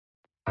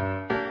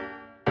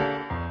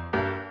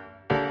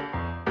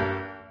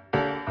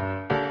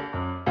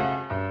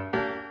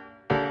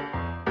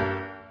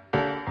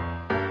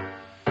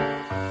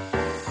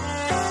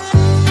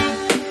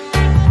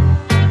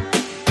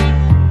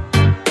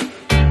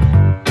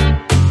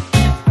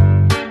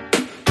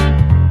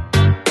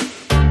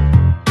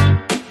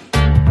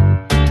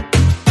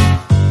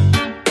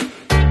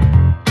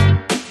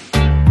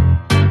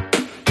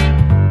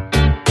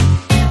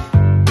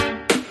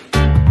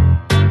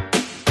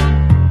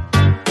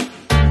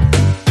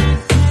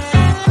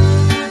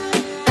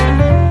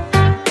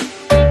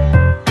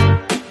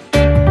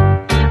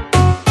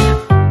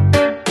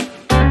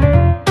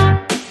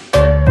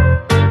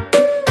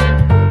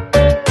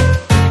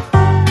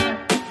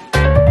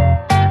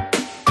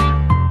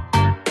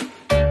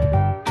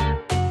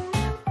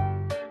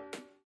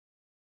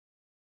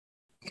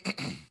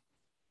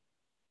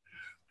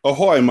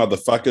Ahoy,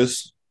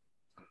 motherfuckers.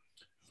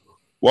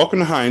 Welcome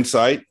to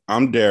Hindsight.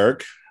 I'm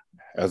Derek.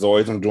 As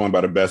always, I'm joined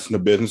by the best in the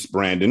business,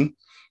 Brandon.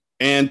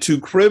 And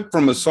to crib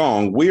from a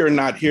song, we are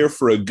not here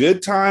for a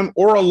good time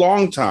or a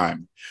long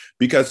time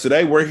because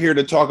today we're here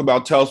to talk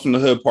about Tales from the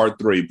Hood Part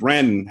 3.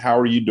 Brandon, how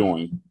are you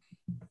doing?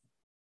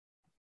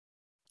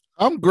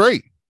 I'm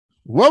great.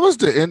 What was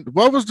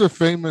the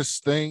famous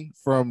thing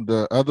from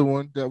the other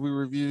one that we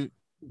reviewed?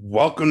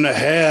 Welcome to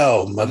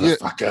hell, Yeah,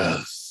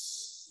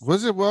 motherfuckers.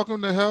 was it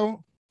Welcome to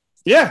Hell?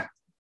 Yeah,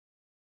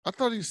 I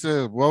thought he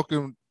said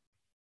welcome.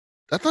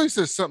 I thought he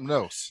said something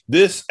else.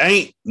 this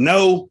ain't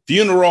no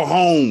funeral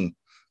home,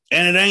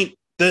 and it ain't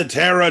the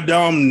Terror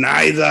Dome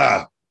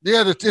neither.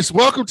 Yeah, it's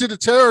Welcome to the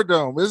Terror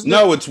Dome, isn't it?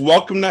 No, it's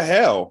Welcome to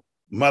Hell,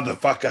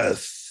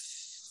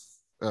 motherfuckers.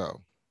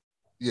 Oh,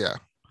 yeah.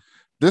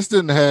 This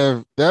didn't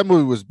have that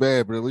movie was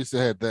bad, but at least it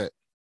had that.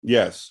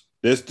 Yes,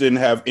 this didn't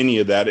have any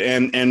of that.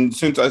 And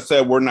since I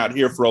said we're not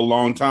here for a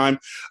long time,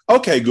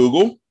 okay,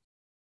 Google,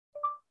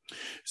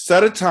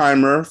 set a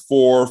timer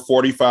for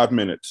 45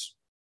 minutes.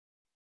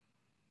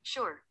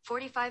 Sure,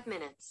 45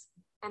 minutes.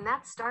 And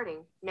that's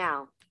starting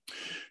now.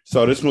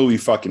 So this movie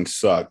fucking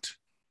sucked.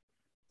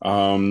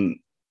 I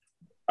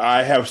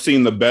have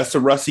seen the best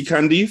of Rusty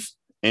Cundiff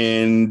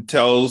and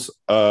tells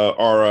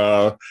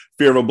our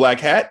Fear of a Black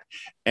Hat.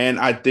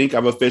 And I think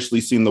I've officially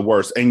seen the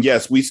worst. And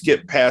yes, we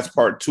skipped past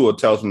part 2 of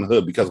Tales from the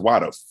Hood because why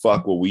the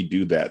fuck would we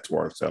do that to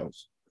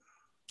ourselves?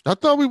 I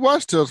thought we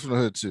watched Tales from the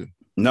Hood too.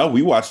 No,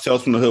 we watched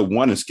Tales from the Hood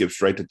 1 and skipped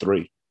straight to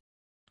 3.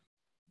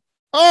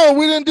 Oh,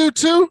 we didn't do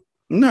two?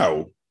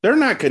 No, they're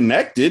not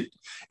connected.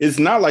 It's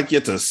not like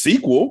it's a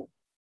sequel.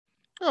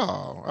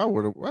 Oh, I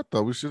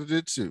thought we should have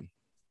did two.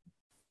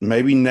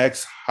 Maybe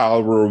next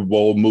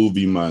horrible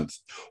movie month,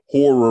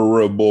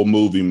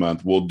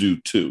 we'll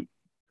do 2.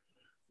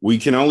 We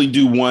can only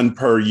do 1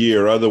 per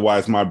year.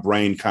 Otherwise, my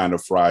brain kind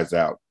of fries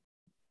out.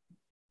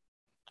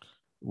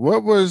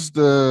 What was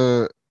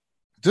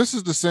this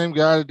is the same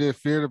guy that did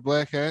Fear the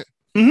Black Hat?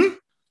 Mm-hmm.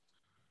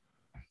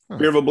 Huh.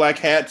 Fear of a Black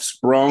Hat,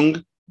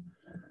 Sprung,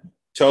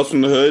 Tales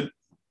from the Hood.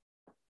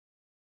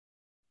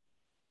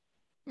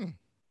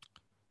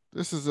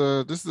 This is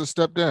a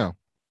step down.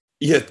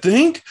 You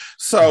think?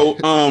 So,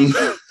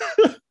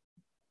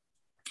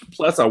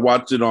 plus I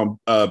watched it on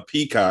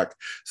Peacock,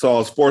 so I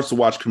was forced to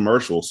watch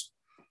commercials,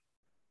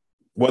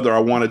 whether I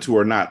wanted to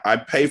or not. I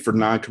pay for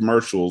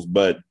non-commercials,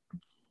 but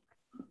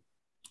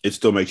it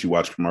still makes you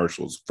watch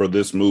commercials for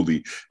this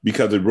movie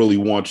because it really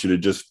wants you to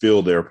just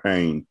feel their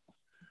pain.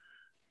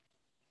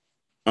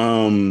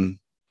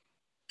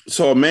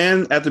 So a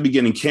man at the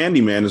beginning,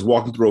 Candyman, is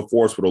walking through a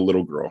forest with a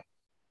little girl.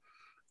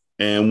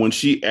 And when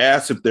she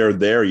asks if they're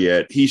there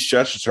yet, he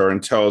shushes her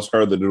and tells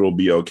her that it'll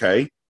be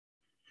okay.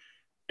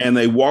 And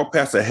they walk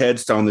past a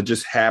headstone that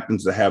just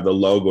happens to have the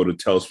logo to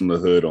Tales from the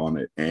Hood on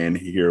it. And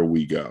here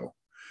we go.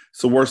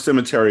 So worst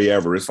cemetery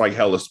ever. It's like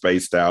hella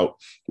spaced out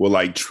with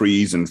like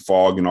trees and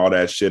fog and all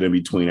that shit in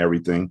between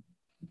everything.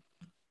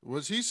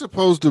 Was he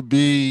supposed to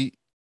be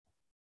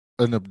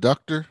an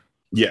abductor?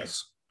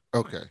 Yes.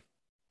 Okay.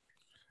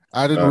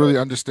 I didn't really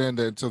understand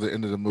that until the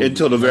end of the movie.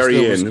 Until the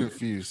very I was end.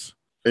 confused.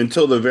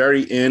 Until the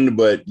very end,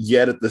 but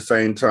yet at the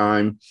same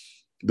time,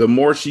 the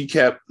more she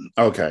kept.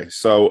 Okay,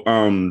 so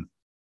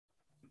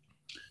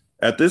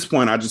at this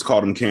point, I just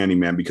called him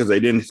Candyman because they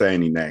didn't say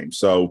any names.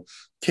 So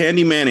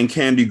Candyman and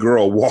Candy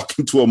Girl walk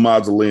into a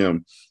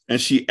mausoleum,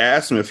 and she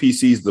asks him if he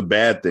sees the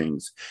bad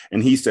things,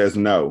 and he says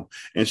no.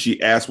 And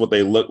she asks what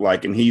they look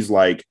like, and he's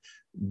like,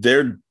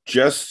 "They're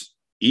just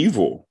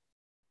evil."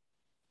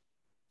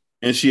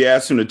 And she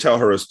asks him to tell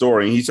her a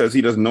story. And he says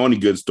he doesn't know any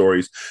good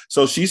stories.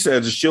 So she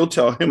says she'll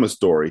tell him a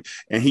story.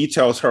 And he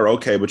tells her,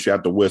 okay, but you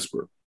have to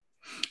whisper.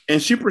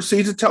 And she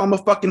proceeds to tell him a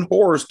fucking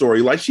horror story.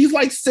 Like she's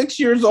like 6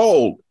 years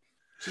old.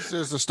 She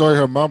says the story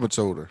her mama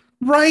told her.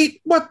 Right?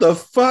 What the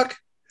fuck?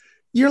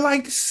 You're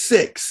like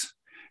 6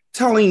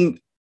 telling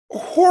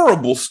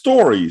horrible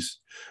stories.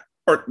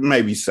 Or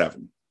maybe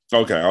 7.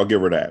 Okay, I'll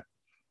give her that.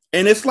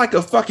 And it's like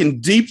a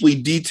fucking deeply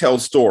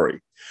detailed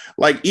story.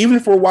 Like, even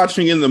if we're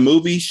watching in the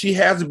movie, she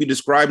has to be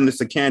describing this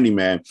to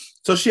Candyman.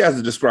 So she has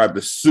to describe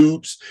the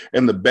suits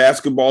and the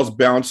basketballs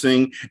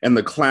bouncing and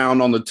the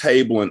clown on the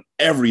table and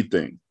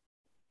everything.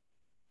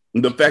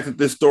 And the fact that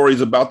this story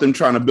is about them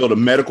trying to build a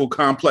medical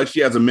complex,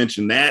 she hasn't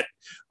mentioned that.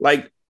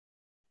 Like,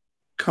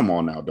 come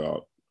on now,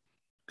 dog.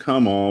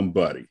 Come on,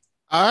 buddy.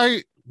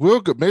 I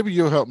will go. Maybe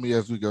you'll help me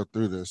as we go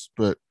through this,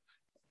 but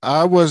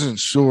I wasn't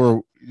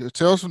sure.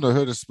 Tales from the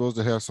Hood is supposed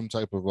to have some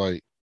type of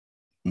like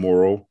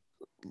moral.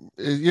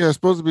 Yeah, it's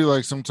supposed to be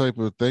like some type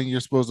of thing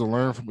you're supposed to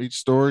learn from each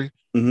story.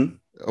 Mm-hmm.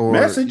 Or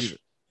message.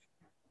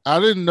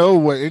 I didn't know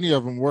what any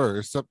of them were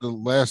except the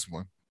last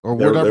one or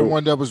whatever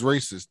one that was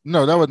racist.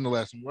 No, that wasn't the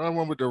last one. The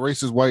one with the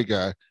racist white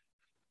guy,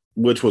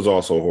 which was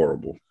also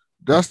horrible.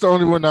 That's the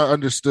only one I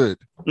understood.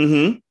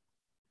 Mm-hmm.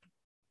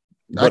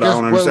 But I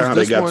don't understand how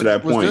they got to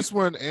that point. Was this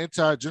one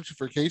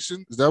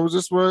anti-gentrification? Is that what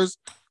this was?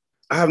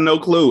 I have no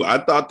clue. I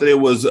thought that it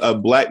was a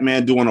black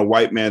man doing a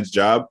white man's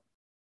job.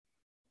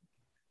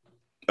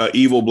 an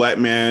evil black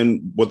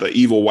man with an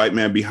evil white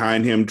man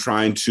behind him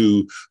trying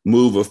to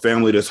move a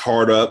family that's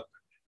hard up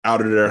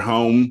out of their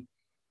home.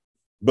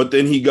 But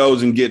then he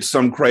goes and gets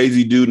some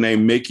crazy dude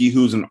named Mickey,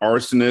 who's an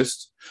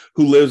arsonist,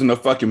 who lives in a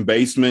fucking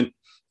basement,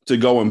 to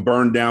go and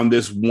burn down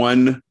this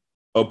one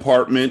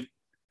apartment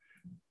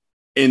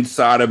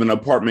inside of an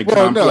apartment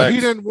complex. No,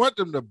 he didn't want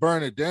them to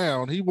burn it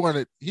down. He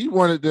wanted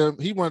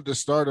to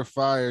start a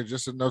fire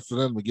just enough for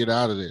them to get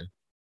out of there.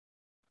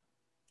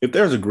 If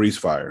there's a grease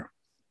fire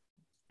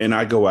and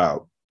I go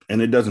out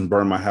and it doesn't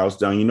burn my house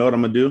down, you know what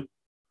I'm gonna do?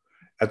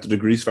 After the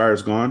grease fire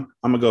is gone,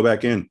 I'm gonna go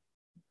back in.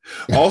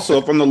 Also,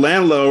 if I'm the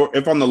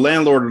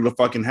landlord of the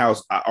fucking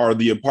house or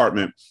the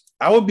apartment,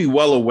 I would be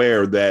well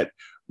aware that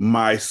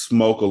my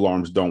smoke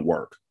alarms don't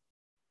work.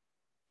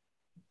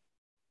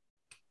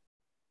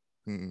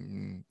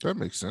 That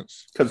makes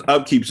sense. Because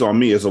upkeep's on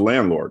me as a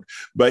landlord,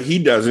 but he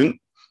doesn't.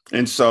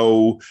 And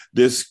so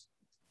this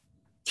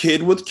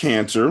kid with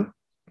cancer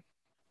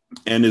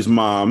and his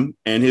mom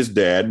and his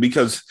dad,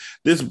 because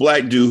this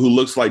black dude who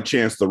looks like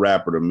Chance the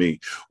Rapper to me,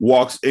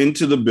 walks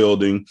into the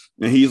building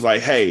and he's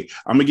like, hey,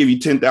 I'm gonna give you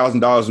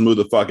 $10,000 to move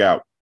the fuck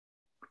out.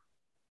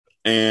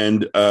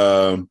 And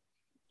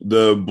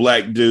the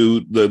black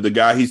dude, the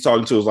guy he's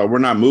talking to is like, we're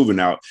not moving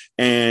out.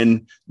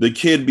 And the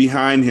kid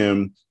behind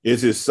him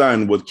is his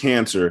son with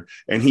cancer,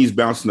 and he's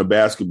bouncing the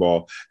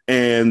basketball.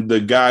 And the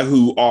guy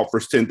who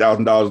offers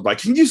 $10,000 is like,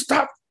 can you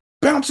stop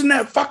bouncing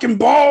that fucking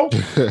ball?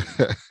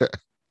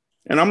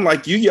 And I'm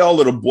like, you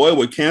yell at a boy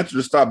with cancer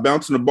to stop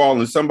bouncing the ball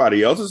in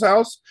somebody else's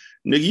house?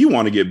 Nigga, you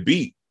want to get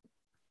beat.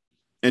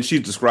 And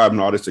she's describing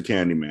all this to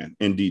Candyman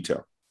in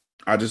detail.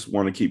 I just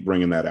want to keep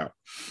bringing that out.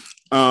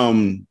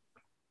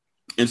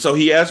 And so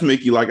he asked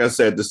Mickey, like I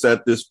said, to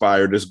set this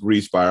fire, this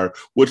grease fire,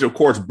 which of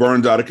course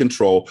burns out of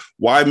control.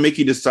 Why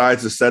Mickey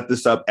decides to set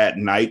this up at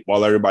night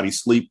while everybody's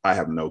asleep, I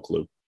have no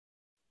clue.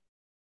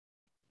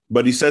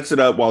 But he sets it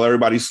up while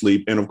everybody's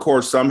asleep. And of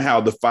course,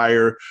 somehow the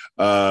fire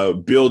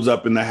builds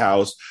up in the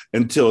house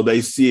until they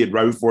see it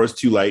right before it's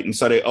too late. And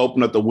so they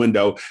open up the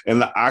window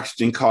and the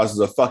oxygen causes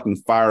a fucking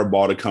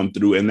fireball to come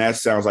through. And that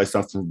sounds like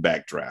something from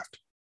Backdraft.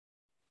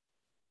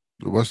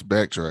 What's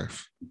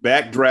Backdraft?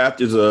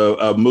 Backdraft is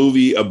a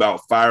movie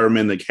about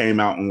firemen that came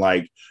out in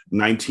like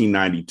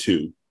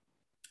 1992.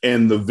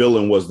 And the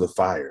villain was the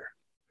fire.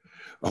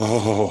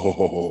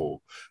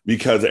 Oh,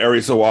 because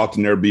every so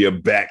often there'd be a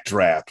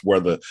backdraft where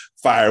the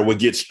fire would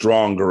get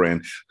stronger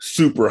and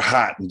super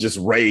hot and just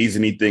raise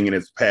anything in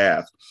its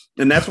path.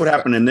 And that's what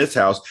happened in this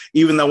house.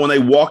 Even though when they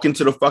walk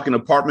into the fucking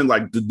apartment,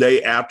 like the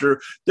day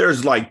after,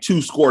 there's like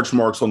 2 scorch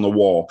marks on the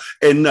wall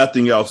and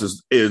nothing else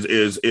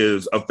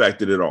is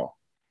affected at all.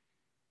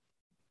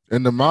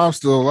 And the mom's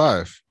still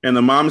alive. And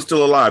the mom is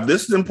still alive.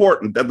 This is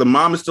important that the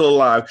mom is still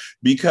alive,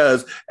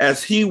 because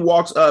as he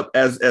walks up,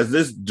 as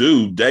this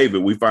dude,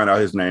 David, we find out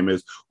his name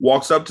is,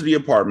 walks up to the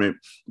apartment,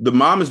 the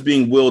mom is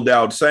being wheeled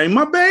out saying,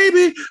 my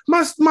baby, my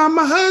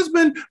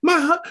husband,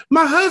 my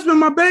husband,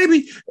 my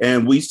baby.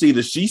 And we see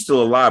that she's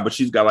still alive, but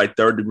she's got like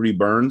 3rd-degree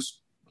burns,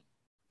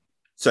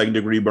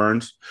 2nd-degree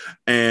burns.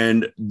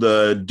 And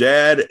the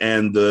dad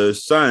and the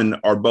son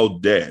are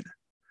both dead.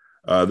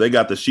 They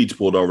got the sheets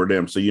pulled over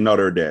them, so you know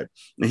they're dead.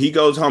 And he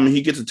goes home and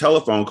he gets a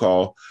telephone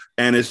call,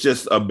 and it's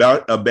just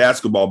about a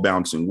basketball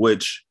bouncing,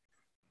 which,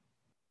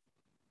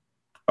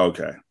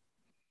 okay.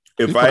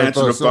 If I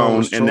answer the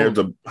phone and there's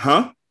a,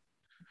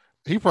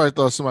 He probably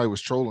thought somebody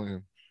was trolling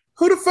him.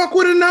 Who the fuck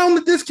would have known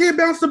that this kid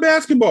bounced the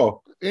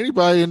basketball?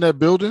 Anybody in that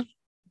building?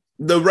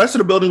 The rest of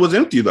the building was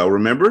empty, though,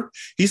 remember?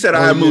 He said,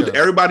 I have moved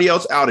everybody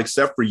else out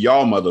except for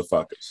y'all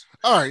motherfuckers.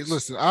 All right,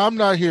 listen, I'm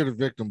not here to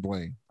victim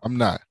blame. I'm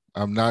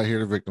not here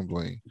to victim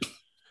blame.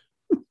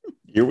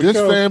 This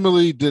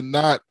family did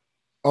not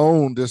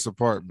own this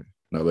apartment.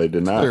 No, they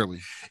did not. Clearly.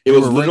 It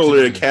was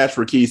literally a cash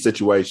for keys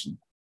situation.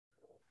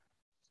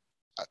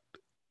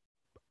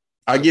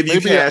 I give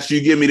you cash,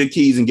 you give me the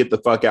keys and get the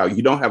fuck out.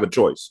 You don't have a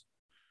choice.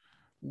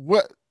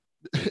 What?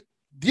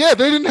 Yeah,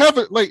 they didn't have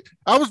it. Like,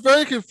 I was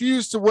very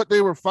confused to what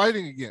they were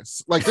fighting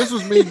against. Like, this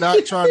was me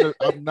not trying to,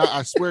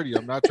 I swear to you,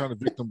 I'm not trying to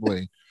victim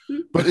blame.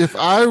 But if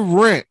I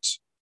rent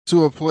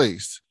to a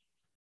place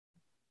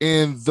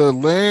and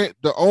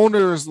the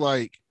owner is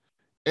like,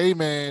 hey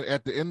man,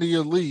 at the end of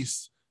your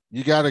lease,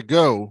 you got to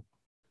go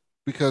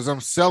because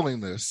I'm selling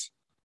this.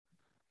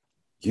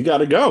 You got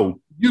to go.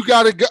 You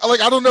got to go.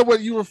 Like, I don't know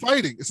what you were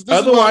fighting. So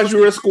otherwise,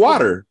 you're a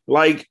squatter.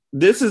 Like,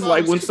 this is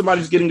like when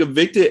somebody's getting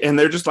evicted and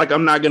they're just like,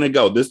 I'm not going to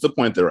go. This is the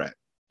point they're at.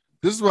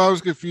 This is why I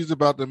was confused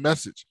about the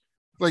message.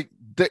 Like,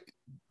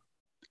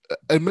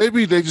 and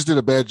maybe they just did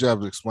a bad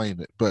job of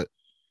explaining it, but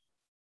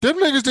them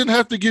niggas didn't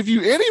have to give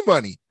you any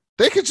money.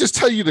 They could just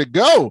tell you to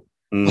go.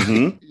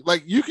 Mm-hmm.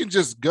 Like, you can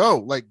just go.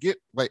 Like, get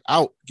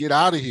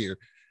out of here.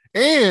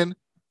 And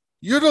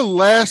you're the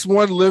last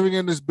one living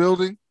in this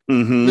building.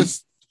 Mm-hmm.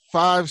 This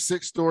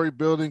 5-6 story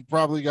building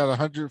probably got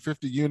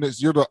 150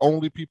 units. You're the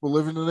only people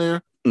living in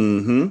there.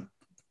 Mm-hmm.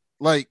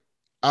 Like,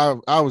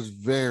 I was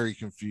very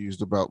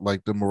confused about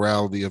like the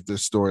morality of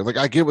this story. Like,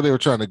 I get what they were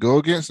trying to go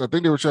against. I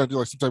think they were trying to do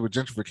like some type of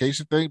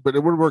gentrification thing, but it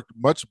would have worked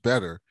much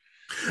better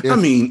If,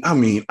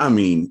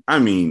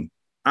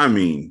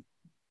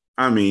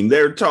 I mean,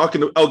 they're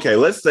talking. Okay,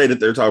 let's say that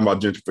they're talking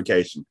about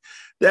gentrification.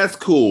 That's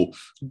cool,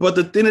 but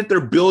the thing that they're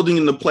building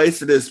in the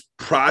place of this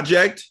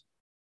project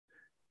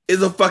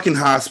is a fucking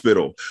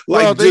hospital.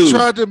 Like, well, they dude,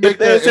 tried to if make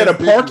they that said a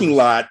parking ambiguous.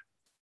 lot,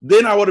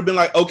 then I would have been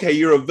like, okay,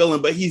 you're a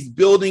villain. But he's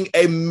building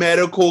a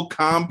medical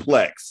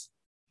complex.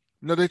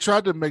 No, they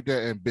tried to make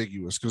that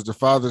ambiguous because the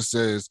father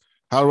says,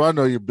 "How do I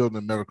know you're building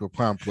a medical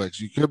complex?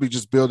 You could be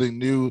just building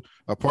new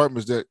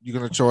apartments that you're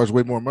going to charge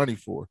way more money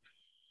for."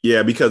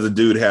 Yeah, because the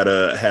dude had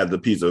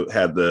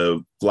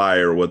the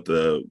flyer with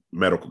the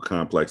medical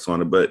complex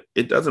on it, but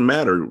it doesn't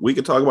matter. We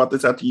could talk about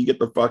this after you get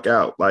the fuck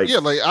out. Like, yeah,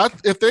 like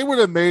if they would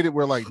have made it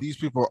where like these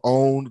people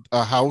owned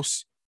a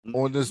house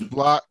on this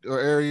block or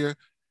area,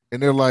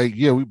 and they're like,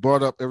 "Yeah, we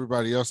bought up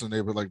everybody else in the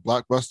neighborhood, like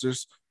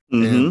blockbusters,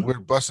 and we're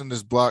busting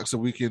this block so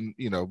we can,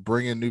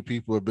 bring in new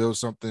people or build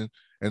something."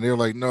 And they're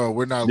like, "No,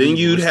 we're not." Then leaving.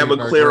 you'd We're have a staying in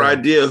our clear ground."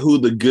 idea who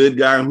the good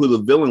guy and who the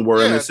villain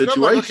were in Yeah, this and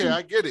I'm like, situation. okay,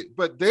 I get it.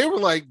 But they were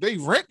like, they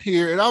rent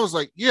here. And I was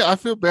like, yeah, I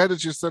feel bad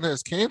that your son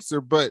has cancer,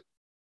 but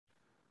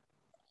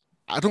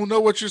I don't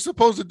know what you're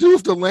supposed to do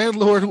if the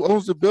landlord who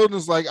owns the building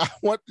is like, I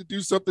want to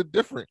do something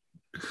different.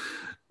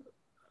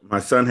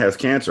 My son has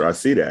cancer. I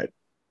see that.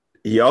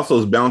 He also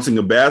is bouncing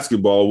a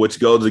basketball, which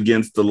goes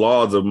against the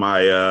laws of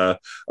my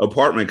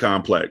apartment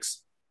complex.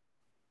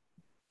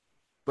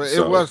 But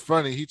it was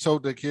funny. He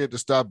told the kid to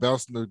stop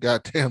bouncing the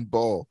goddamn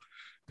ball.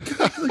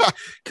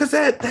 Because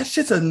that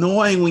shit's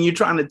annoying when you're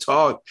trying to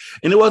talk.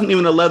 And it wasn't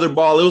even a leather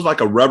ball. It was like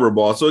a rubber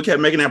ball. So it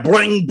kept making that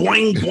boing,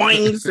 boing,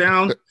 boing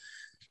sound.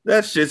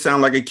 That shit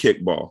sounded like a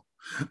kickball.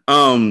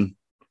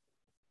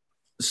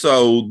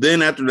 So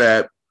then after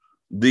that,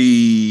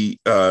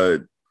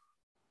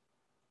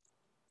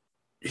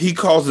 he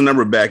calls the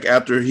number back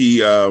after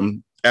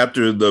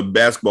after the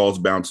basketball's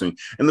bouncing.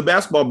 And the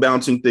basketball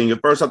bouncing thing, at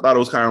first I thought it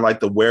was kind of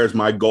like the Where's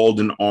My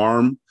Golden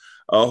Arm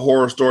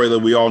horror story that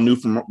we all knew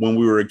from when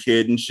we were a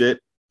kid and shit.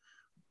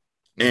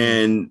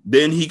 And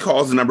then he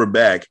calls the number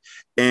back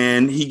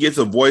and he gets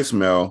a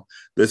voicemail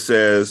that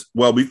says,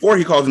 well, before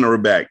he calls the number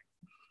back,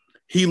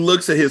 he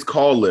looks at his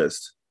call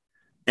list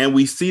and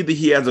we see that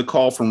he has a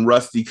call from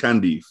Rusty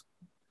Cundiff,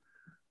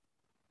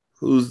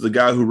 who's the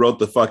guy who wrote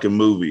the fucking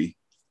movie.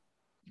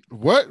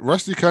 What?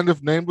 Rusty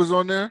Cundiff's name was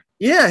on there?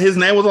 Yeah, his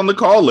name was on the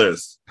call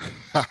list.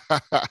 I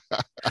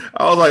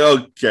was like,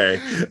 okay.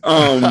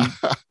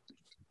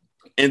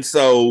 And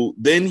so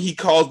then he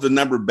calls the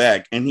number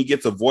back and he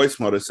gets a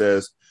voicemail that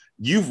says,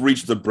 you've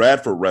reached the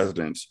Bradford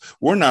residence.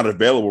 We're not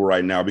available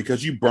right now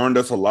because you burned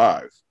us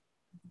alive.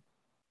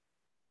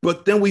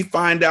 But then we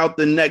find out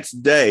the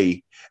next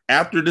day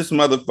after this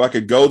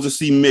motherfucker goes to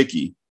see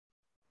Mickey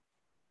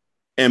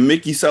and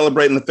Mickey's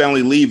celebrating the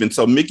family leave. And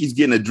so Mickey's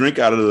getting a drink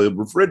out of the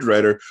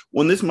refrigerator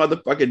when this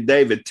motherfucker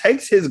David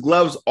takes his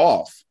gloves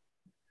off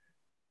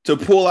to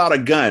pull out a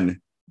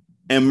gun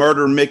and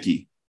murder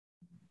Mickey.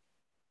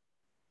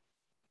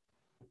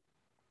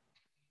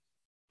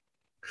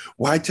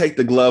 Why take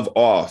the glove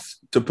off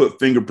to put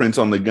fingerprints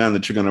on the gun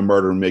that you're going to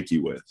murder Mickey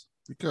with?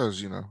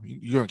 Because, you're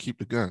going to keep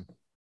the gun.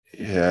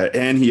 Yeah,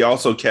 and he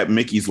also kept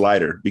Mickey's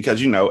lighter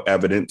because,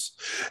 evidence.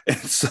 And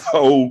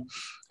so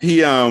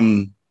he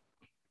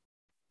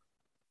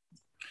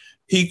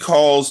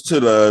calls to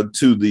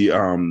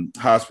the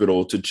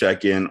hospital to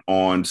check in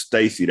on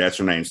Stacy. That's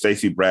her name,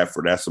 Stacy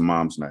Bradford. That's the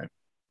mom's name.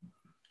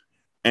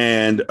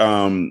 And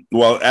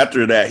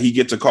after that, he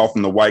gets a call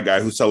from the white guy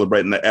who's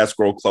celebrating the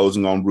escrow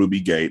closing on Ruby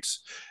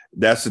Gates.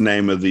 That's the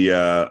name of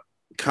the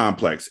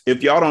complex.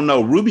 If y'all don't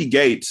know, Ruby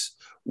Gates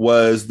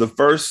wasn't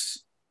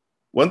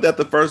that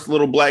the first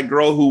little black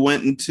girl who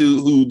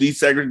who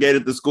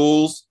desegregated the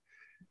schools?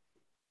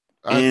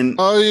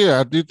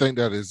 I do think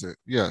that is it.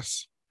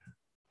 Yes.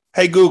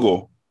 Hey,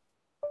 Google,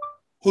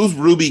 who's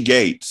Ruby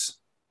Gates?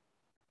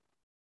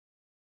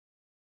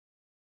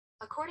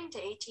 According to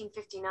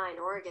 1859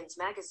 Oregon's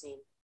Magazine,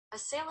 a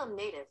Salem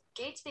native,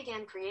 Gates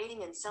began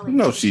creating and selling.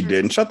 No, she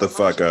didn't. Shut the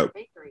fuck up.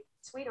 Bakery,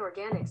 Sweet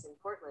Organics in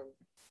Portland.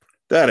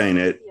 That ain't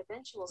it.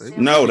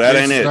 No, that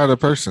ain't it. Not a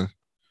person.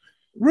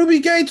 Ruby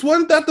Gates,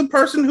 wasn't that the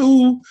person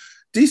who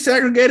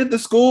desegregated the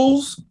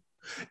schools?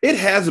 It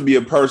has to be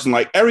a person.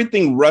 Like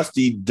everything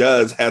Rusty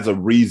does has a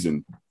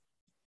reason.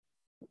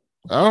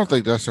 I don't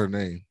think that's her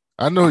name.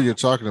 I know who you're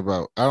talking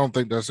about. I don't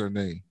think that's her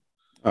name.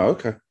 Oh,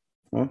 okay.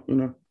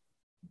 Well,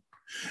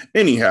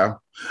 Anyhow,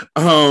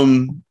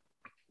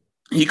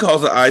 he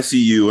calls the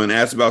ICU and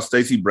asks about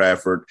Stacy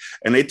Bradford,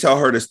 and they tell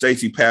her that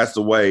Stacy passed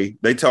away.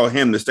 They tell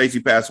him that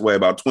Stacy passed away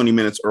about 20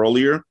 minutes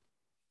earlier,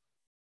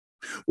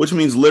 which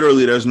means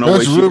literally there's no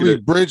way. Ruby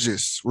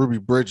Bridges. Ruby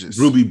Bridges.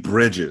 Ruby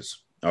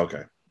Bridges.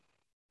 Okay.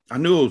 I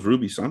knew it was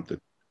Ruby something.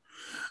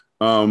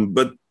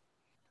 But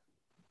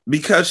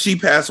because she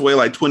passed away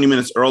like 20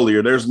 minutes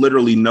earlier, there's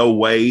literally no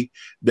way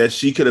that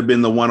she could have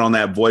been the one on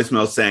that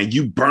voicemail saying,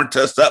 you burnt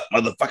us up,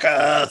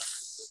 motherfuckers.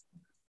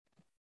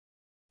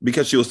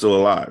 Because she was still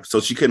alive.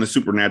 So she couldn't have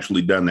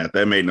supernaturally done that.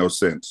 That made no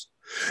sense.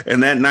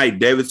 And that night,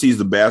 David sees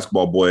the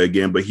basketball boy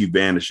again, but he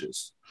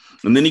vanishes.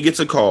 And then he gets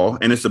a call,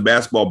 and it's a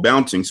basketball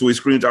bouncing. So he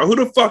screams out, "Who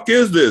the fuck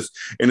is this?"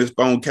 And his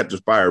phone catches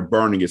fire,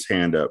 burning his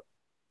hand up.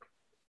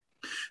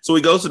 So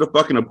he goes to the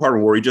fucking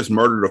apartment where he just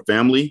murdered a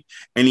family,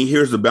 and he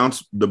hears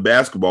the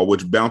basketball,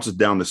 which bounces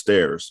down the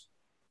stairs.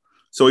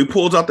 So he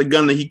pulls out the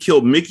gun that he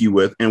killed Mickey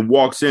with and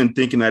walks in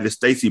thinking that it's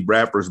Stacey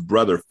Bradford's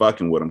brother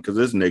fucking with him because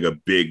this nigga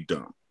big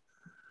dumb.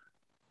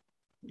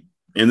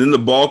 And then the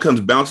ball comes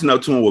bouncing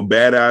up to him with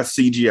badass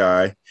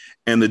CGI,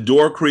 and the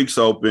door creaks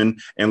open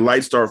and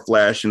lights start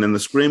flashing, and the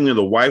screaming of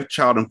the wife,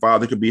 child, and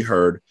father could be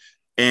heard.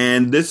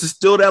 And this is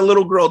still that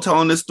little girl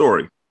telling this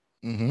story.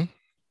 Mm-hmm.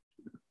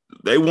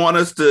 They want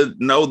us to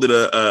know that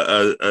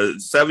a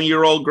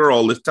 7-year-old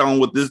girl is telling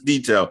with this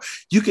detail.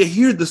 You can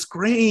hear the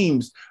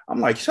screams. I'm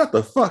like, shut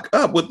the fuck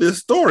up with this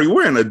story.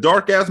 We're in a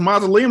dark ass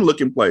mausoleum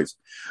looking place.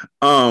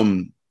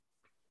 And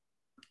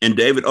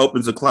David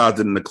opens the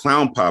closet and the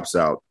clown pops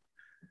out.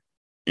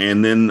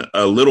 And then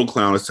a little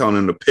clown is telling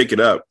him to pick it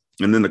up.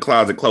 And then the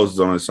closet closes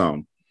on its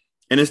own.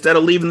 And instead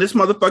of leaving, this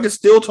motherfucker's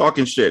still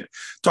talking shit,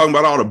 talking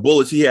about all the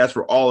bullets he has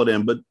for all of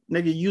them. But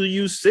nigga, you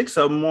used 6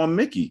 of them on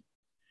Mickey.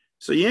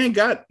 So you ain't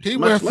got. He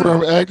much went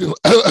left.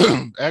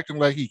 from acting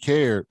like he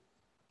cared.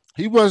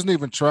 He wasn't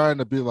even trying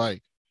to be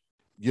like,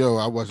 "Yo,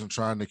 I wasn't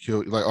trying to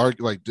kill." He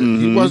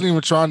wasn't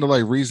even trying to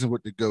like reason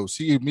with the ghost.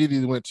 He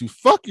immediately went to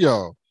 "fuck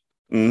y'all."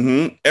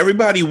 Mm-hmm.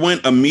 Everybody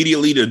went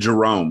immediately to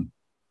Jerome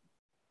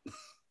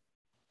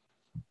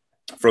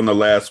from the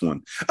last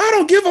one. I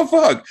don't give a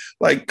fuck.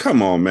 Like,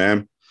 come on,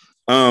 man.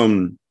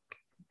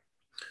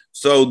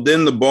 So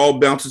then the ball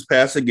bounces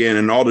past again,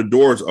 and all the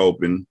doors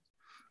open,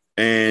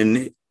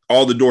 and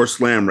all the doors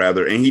slam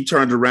rather, and he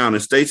turns around,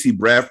 and Stacey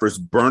Bradford's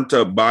burnt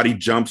up body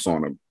jumps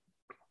on him,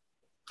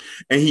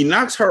 and he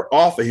knocks her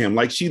off of him.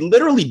 Like, she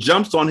literally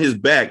jumps on his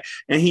back,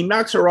 and he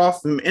knocks her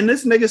off him, and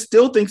this nigga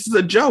still thinks it's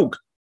a joke.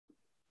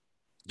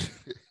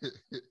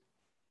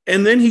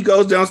 And then he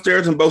goes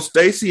downstairs, and both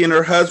Stacey and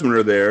her husband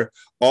are there,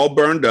 all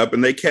burned up,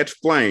 and they catch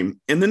flame,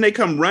 and then they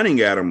come running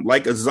at him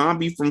like a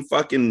zombie from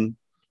fucking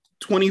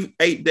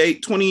 28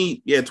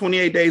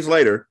 days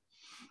later,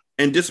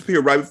 and disappear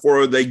right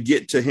before they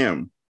get to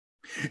him.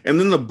 And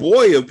then the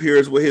boy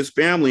appears with his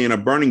family and a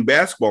burning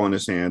basketball in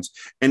his hands,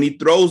 and he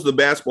throws the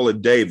basketball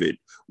at David,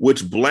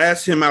 which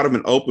blasts him out of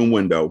an open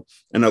window.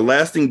 And the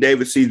last thing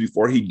David sees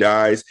before he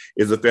dies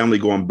is the family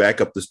going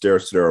back up the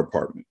stairs to their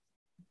apartment.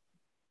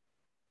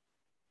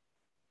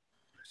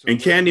 And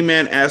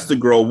Candyman asked the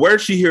girl,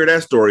 where'd she hear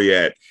that story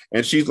at?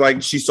 And she's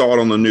like, she saw it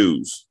on the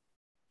news.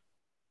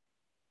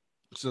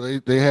 So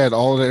they had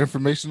all of the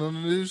information on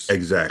the news?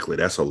 Exactly.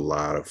 That's a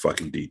lot of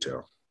fucking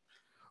detail.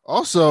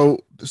 Also,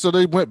 so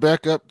they went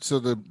back up so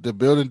the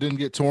building didn't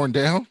get torn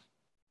down?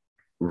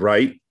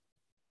 Right.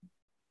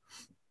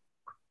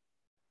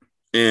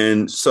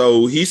 And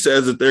so he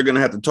says that they're going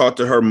to have to talk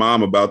to her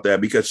mom about that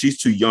because she's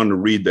too young to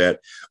read that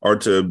or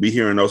to be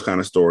hearing those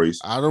kind of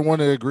stories. I don't want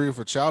to agree with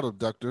a child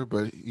abductor,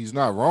 but he's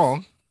not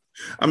wrong.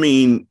 I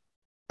mean,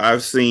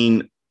 I've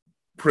seen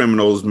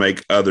criminals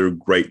make other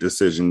great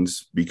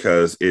decisions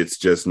because it's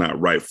just not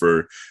right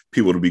for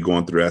people to be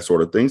going through that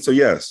sort of thing. So,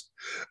 yes.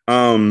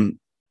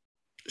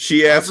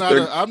 She asked.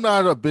 I'm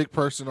not a big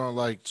person on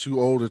like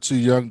too old or too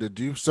young to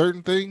do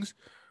certain things,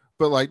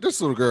 but like this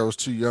little girl was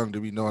too young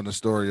to be knowing the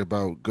story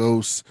about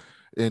ghosts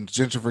and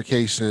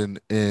gentrification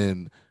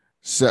and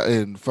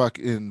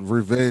fucking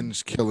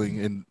revenge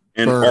killing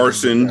and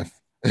arson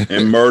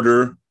and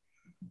murder.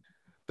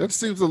 That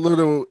seems a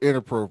little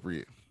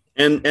inappropriate.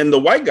 And the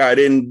white guy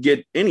didn't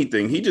get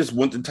anything. He just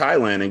went to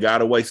Thailand and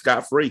got away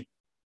scot-free.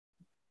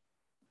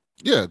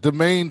 Yeah, the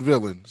main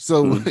villain.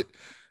 So.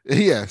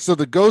 Yeah, so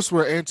the ghosts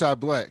were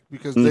anti-black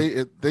because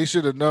they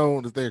should have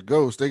known that they're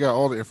ghosts. They got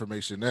all the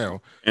information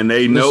now, and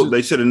they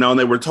should have known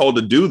they were told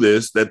to do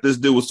this. That this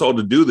dude was told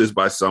to do this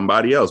by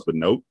somebody else, but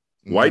nope.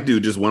 White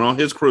dude just went on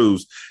his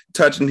cruise,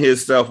 touching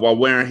himself while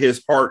wearing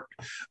his heart,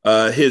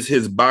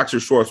 his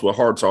boxer shorts with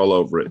hearts all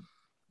over it.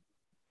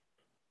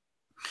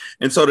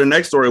 And so the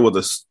next story was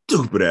a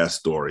stupid ass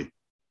story.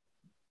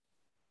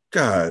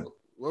 God,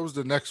 what was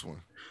the next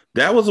one?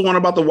 That was the one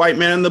about the white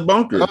man in the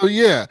bunker. Oh,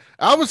 yeah.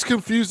 I was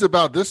confused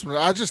about this one.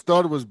 I just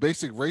thought it was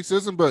basic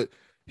racism, but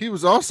he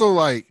was also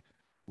like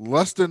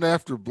lusting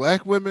after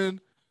black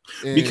women.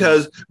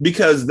 Because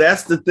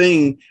that's the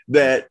thing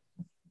that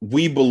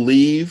we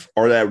believe,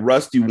 or that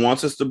Rusty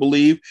wants us to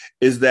believe,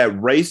 is that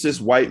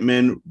racist white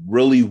men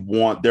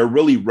they're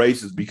really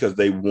racist because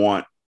they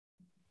want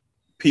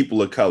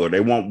people of color.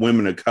 They want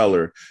women of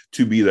color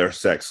to be their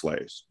sex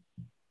slaves.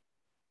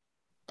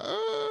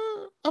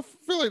 I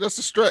feel like that's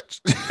a stretch.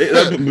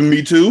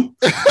 Me too.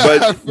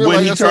 But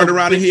when he turned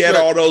around and he had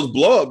all those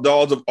blow up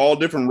dolls of all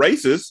different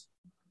races.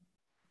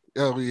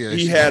 Oh yeah.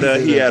 He had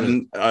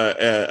an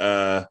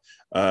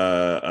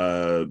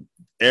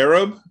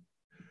Arab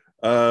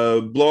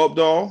blow up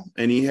doll,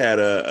 and he had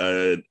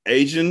a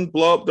Asian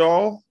blow up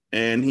doll,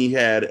 and he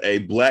had a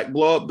black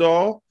blow up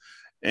doll,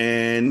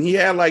 and he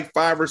had like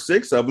 5 or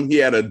 6 of them. He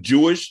had a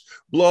Jewish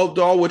blow up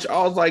doll, which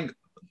I was like,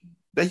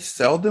 they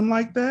sell them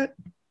like that?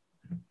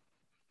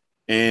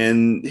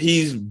 and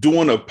he's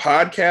doing a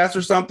podcast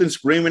or something,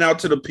 screaming out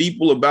to the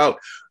people about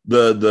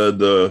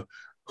the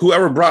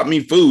whoever brought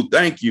me food,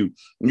 thank you.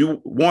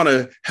 You want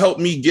to help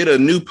me get a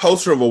new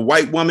poster of a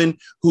white woman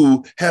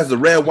who has the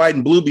red, white,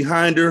 and blue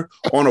behind her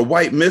on a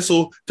white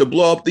missile to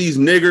blow up these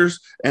niggers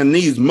and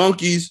these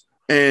monkeys.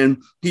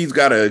 And he's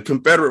got a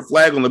Confederate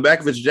flag on the back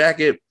of his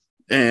jacket.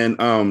 And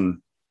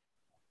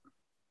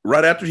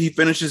right after he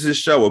finishes his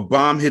show, a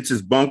bomb hits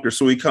his bunker,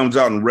 so he comes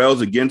out and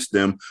rails against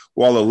them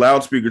while a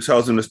loudspeaker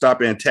tells him to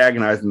stop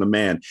antagonizing the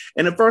man.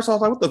 And at first I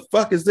was like, what the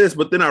fuck is this?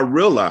 But then I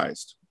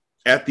realized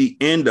at the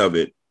end of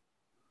it,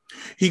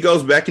 he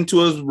goes back into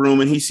his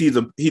room and he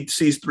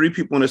sees three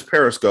people in his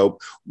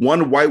periscope,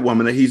 one white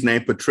woman that he's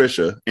named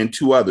Patricia and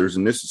two others.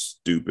 And this is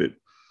stupid.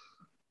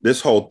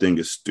 This whole thing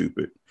is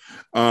stupid.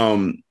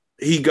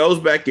 He goes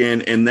back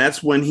in, and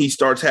that's when he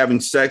starts having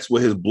sex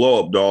with his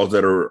blow-up dolls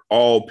that are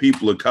all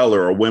people of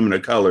color or women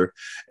of color.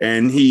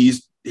 And he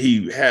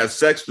has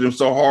sex with them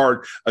so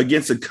hard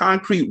against a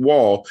concrete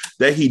wall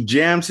that he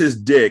jams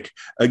his dick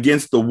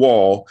against the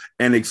wall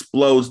and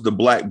explodes the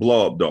black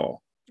blow-up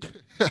doll.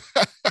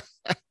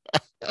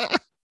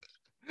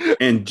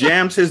 And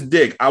jams his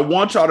dick. I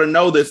want y'all to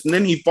know this. And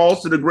then he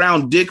falls to the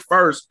ground dick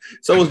first.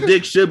 So his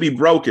dick should be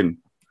broken.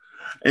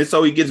 And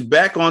so he gets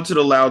back onto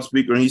the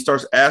loudspeaker and he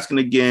starts asking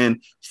again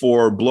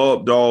for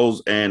blow-up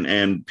dolls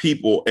and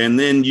people. And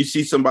then you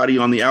see somebody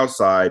on the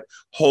outside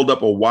hold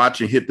up a watch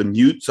and hit the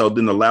mute. So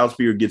then the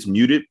loudspeaker gets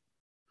muted.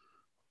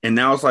 And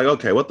now it's like,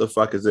 okay, what the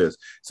fuck is this?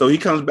 So he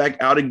comes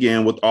back out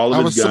again with all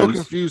of his guns. I was so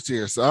confused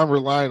here. So I'm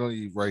relying on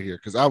you right here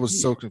because I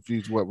was so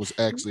confused what was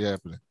actually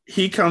happening.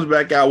 He comes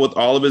back out with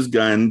all of his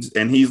guns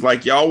and he's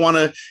like, you don't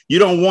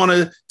want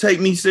to take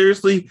me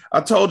seriously?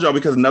 I told y'all,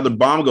 because another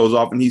bomb goes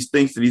off and he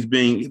thinks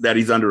that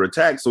he's under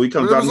attack. So he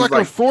comes out and he's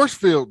like a force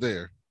field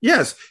there.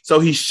 Yes.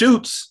 So he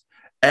shoots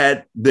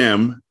at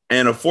them.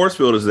 And a force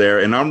field is there,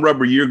 and I'm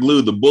rubber, you're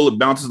glued. The bullet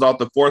bounces off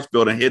the force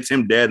field and hits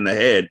him dead in the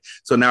head.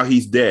 So now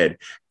he's dead.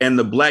 And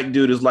the black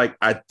dude is like,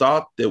 I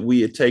thought that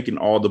we had taken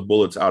all the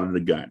bullets out of the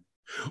gun.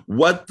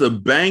 What the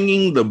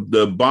banging,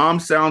 the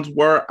bomb sounds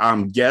were,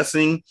 I'm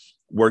guessing,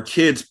 were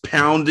kids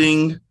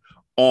pounding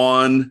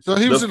on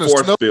the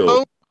force field.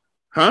 Globe?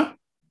 Huh?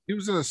 He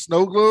was in a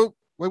snow globe?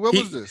 Wait, what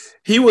was this?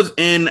 He was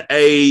in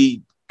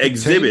a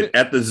exhibit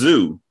at the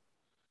zoo.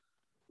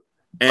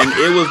 And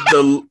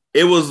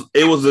it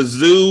was a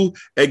zoo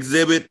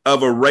exhibit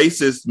of a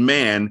racist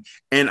man.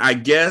 And I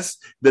guess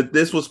that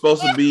this was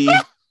supposed to be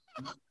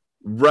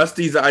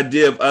Rusty's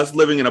idea of us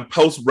living in a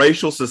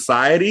post-racial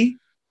society,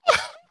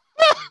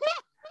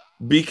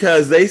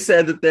 because they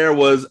said that there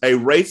was a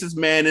racist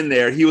man in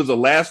there. He was the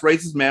last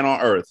racist man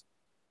on earth.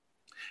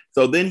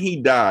 So then he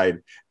died.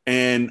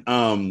 And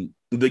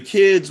the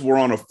kids were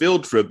on a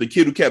field trip. The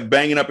kid who kept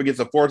banging up against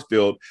a force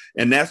field.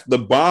 And that's the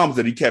bombs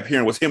that he kept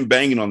hearing was him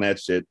banging on that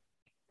shit.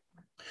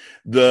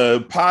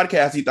 The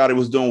podcast he thought he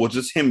was doing was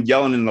just him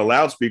yelling in the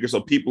loudspeaker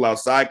so people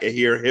outside could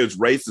hear his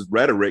racist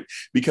rhetoric,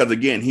 because,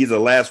 again, he's the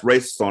last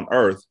racist on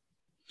earth.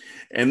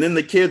 And then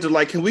the kids are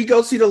like, can we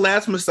go see the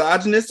last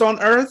misogynist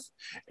on earth?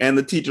 And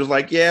the teacher's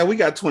like, yeah, we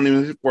got 20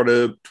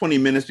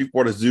 minutes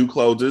before the zoo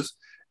closes.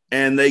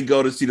 And they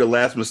go to see the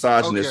last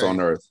misogynist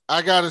on earth.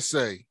 I got to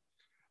say,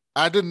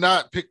 I did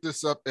not pick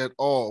this up at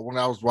all when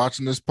I was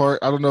watching this part.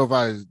 I don't know if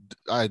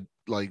I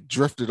like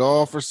drifted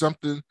off or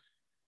something.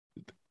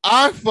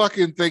 I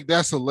fucking think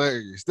that's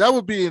hilarious. That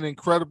would be an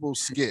incredible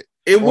skit.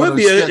 It would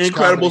be an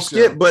incredible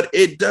skit, but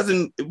it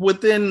doesn't.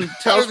 Within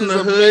Tales from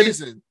the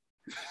Hood,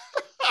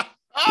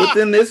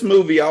 within this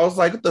movie, I was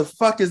like, what the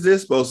fuck is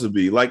this supposed to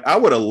be? Like, I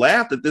would have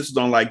laughed if this was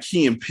on like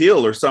Key and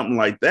Peele or something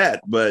like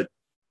that, but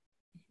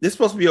this is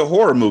supposed to be a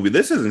horror movie.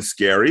 This isn't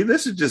scary.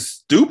 This is just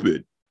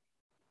stupid.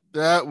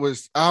 That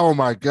was, oh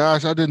my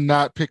gosh, I did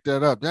not pick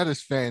that up. That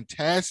is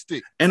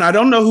fantastic. And I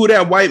don't know who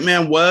that white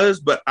man was,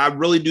 but I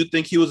really do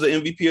think he was the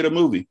MVP of the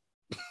movie.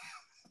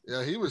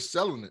 Yeah, he was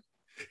selling it.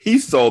 He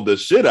sold the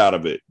shit out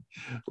of it.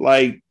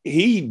 Like,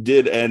 he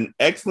did an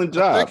excellent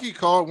job. I think he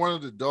called one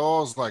of the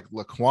dolls like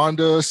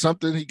LaQuanda or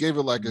something. He gave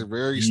it like a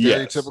very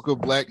stereotypical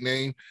black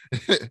name.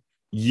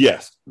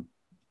 Yes.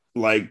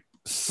 Like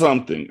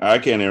something. I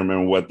can't even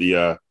remember what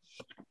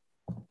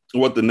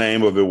the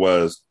name of it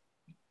was.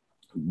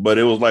 But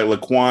it was like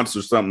LaQuance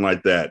or something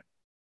like that.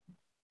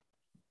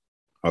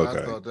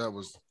 Okay. I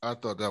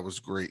thought that was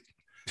great.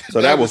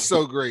 So that was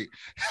so great.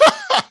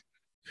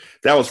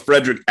 That was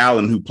Frederick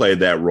Allen who played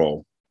that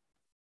role.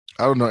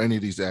 I don't know any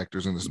of these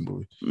actors in this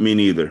movie. Me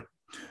neither.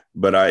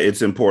 But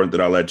it's important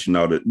that I let you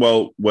know that.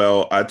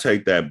 Well, I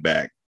take that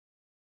back.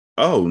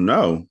 Oh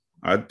no,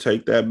 I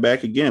take that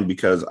back again,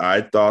 because I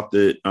thought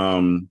that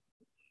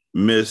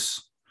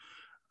Miss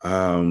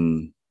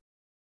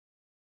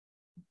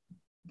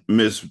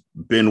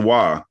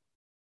Benoit,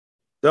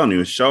 they don't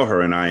even show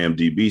her in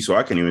IMDb, so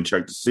I can't even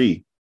check to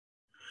see.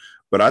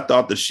 But I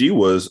thought that she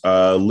was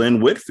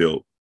Lynn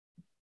Whitfield.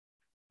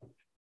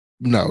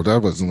 No,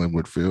 that wasn't Lynn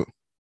Whitfield.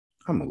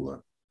 I'm gonna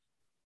look.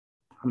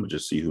 I'm gonna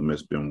just see who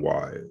Miss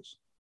Benoit is.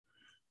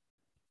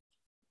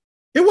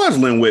 It was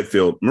Lynn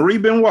Whitfield, Marie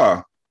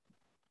Benoit.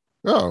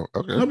 Oh,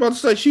 I'm okay. about to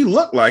say she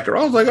looked like her.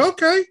 I was like,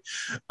 okay.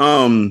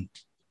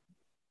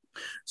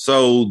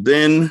 So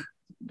then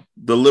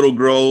the little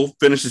girl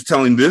finishes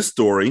telling this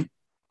story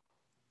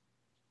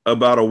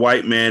about a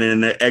white man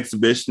in an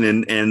exhibition,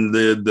 and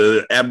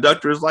the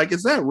abductor is like,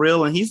 is that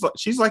real? And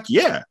she's like,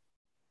 yeah,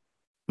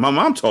 my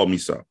mom told me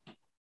so.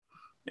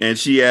 And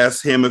she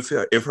asks him if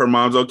her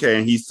mom's okay,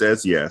 and he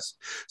says yes.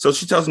 So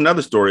she tells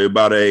another story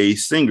about a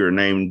singer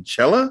named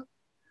Chella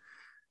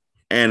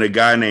and a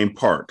guy named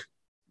Park.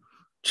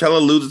 Chella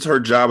loses her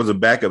job as a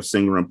backup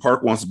singer, and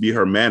Park wants to be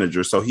her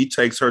manager, so he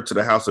takes her to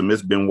the house of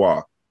Miss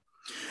Benoit.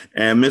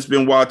 And Miss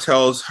Benoit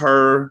tells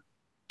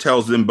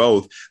them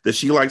both that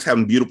she likes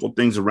having beautiful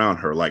things around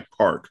her, like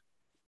Park.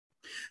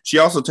 She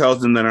also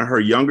tells them that in her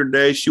younger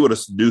days, she would have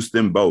seduced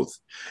them both.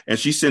 And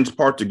she sends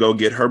Park to go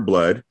get her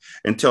blood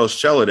and tells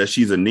Shella that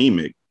she's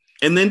anemic.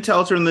 And then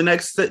tells her in the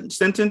next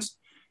sentence,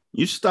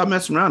 you should stop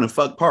messing around and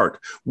fuck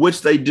Park,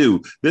 which they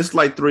do. This is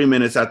like 3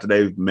 minutes after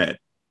they've met,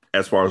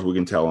 as far as we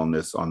can tell on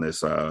this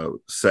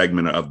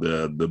segment of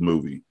the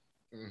movie.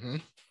 Mm-hmm.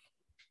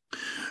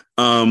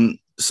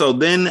 So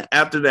then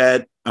after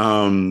that,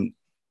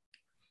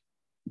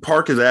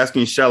 Park is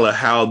asking Shella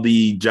how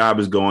the job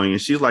is going,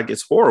 and she's like,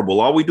 it's horrible.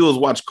 All we do is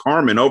watch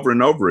Carmen over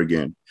and over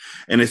again.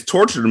 And it's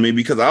torture to me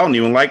because I don't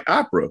even like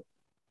opera.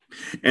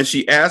 And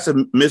she asks if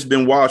Miss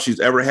Benoit if she's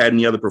ever had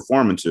any other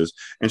performances.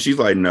 And she's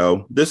like,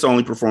 no, this is the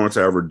only performance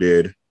I ever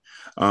did.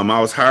 I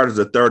was hired as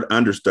a third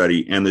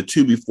understudy, and the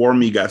two before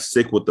me got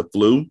sick with the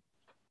flu.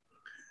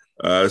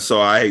 So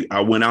I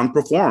went out and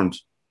performed.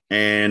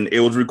 And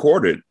it was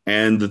recorded.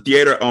 And the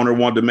theater owner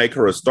wanted to make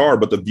her a star,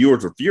 but the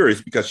viewers were furious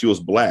because she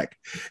was black.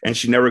 And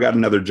she never got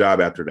another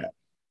job after that.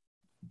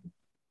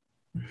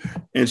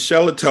 And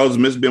Shella tells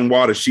Miss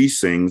Benoit that she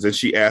sings, and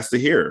she asks to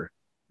hear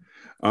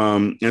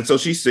her. And so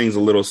she sings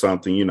a little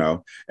something, you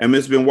know. And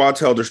Miss Benoit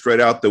tells her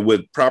straight out that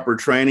with proper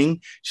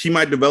training, she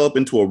might develop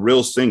into a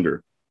real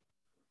singer.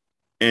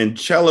 And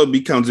Shella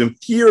becomes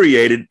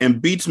infuriated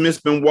and beats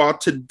Miss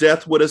Benoit to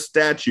death with a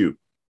statue.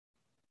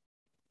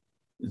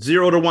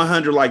 0 to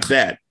 100 like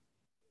that.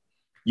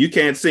 You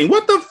can't sing.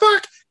 What the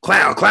fuck?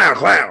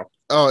 Cloud.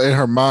 Oh, in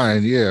her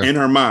mind, yeah. In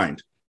her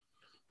mind.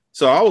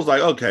 So I was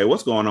like, okay,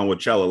 what's going on with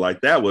Chella?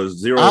 Like that was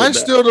 0. I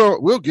still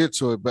don't. We'll get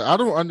to it, but I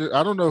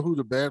don't know who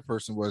the bad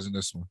person was in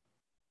this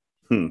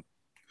one.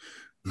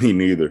 Me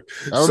neither.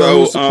 I don't know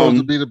who's supposed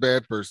to be the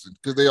bad person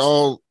because they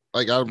all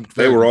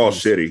they were all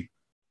shitty.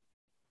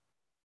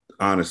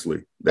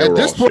 Honestly, at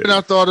this point, I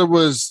thought it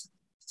was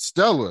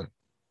Stella.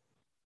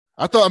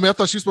 I thought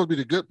she was supposed to be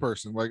the good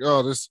person. Like,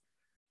 oh,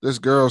 this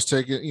girl's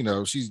taking,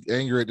 she's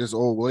angry at this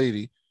old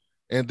lady.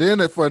 And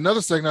then for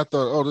another second, I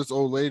thought, oh, this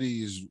old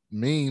lady is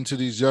mean to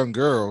these young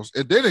girls.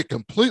 And then it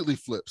completely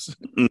flips.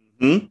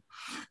 Mm-hmm.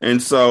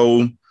 And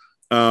so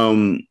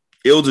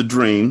it was a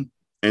dream,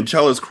 and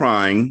Chella's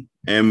crying,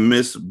 and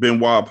Miss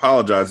Benoit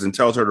apologizes and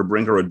tells her to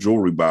bring her a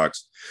jewelry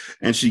box.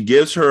 And she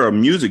gives her a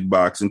music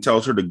box and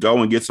tells her to go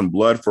and get some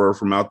blood for her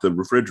from out the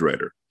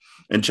refrigerator.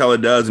 And Chella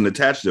does and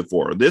attaches it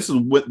for her. This is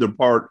with the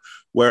part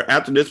where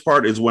after this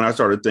part is when I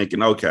started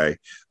thinking, okay,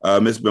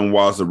 Miss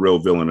Benoit's the real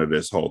villain of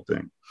this whole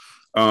thing.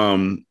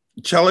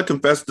 Chella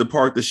confesses to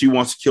Park that she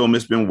wants to kill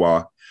Miss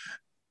Benoit,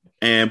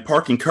 and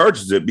Park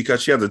encourages it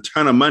because she has a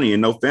ton of money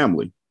and no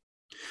family.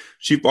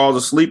 She falls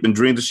asleep and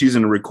dreams that she's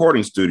in a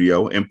recording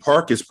studio, and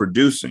Park is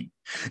producing.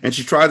 And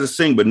she tries to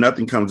sing, but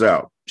nothing comes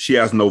out. She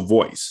has no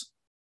voice.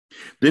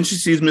 Then she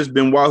sees Miss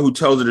Benoit, who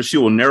tells her that she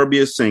will never be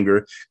a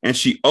singer, and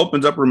she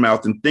opens up her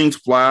mouth and things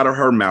fly out of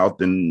her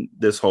mouth, and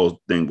this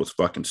whole thing was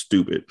fucking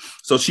stupid.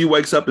 So she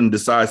wakes up and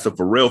decides to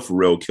for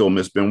real kill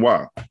Miss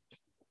Benoit.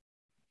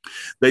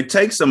 They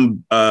take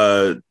some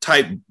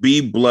type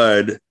B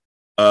blood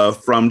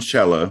from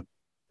Chella,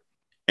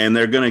 and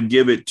they're going to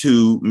give it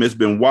to Miss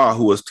Benoit,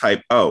 who is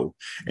type O,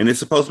 and it's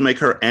supposed to make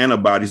her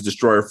antibodies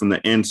destroy her from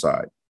the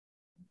inside.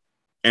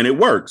 And it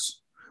works.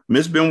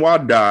 Miss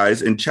Benoit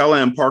dies, and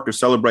Chella and Park are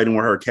celebrating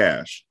with her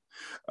cash.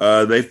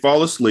 They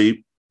fall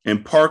asleep,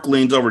 and Park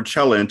leans over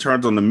Chella and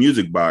turns on the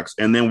music box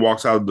and then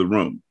walks out of the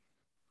room.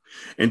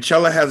 And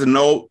Chella has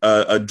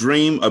a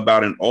dream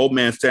about an old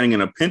man standing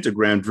in a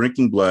pentagram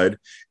drinking blood,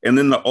 and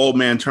then the old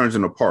man turns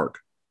into Park.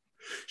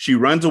 She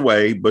runs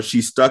away, but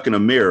she's stuck in a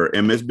mirror,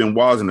 and Miss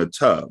Benoit's in a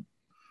tub.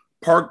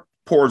 Park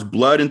pours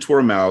blood into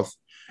her mouth,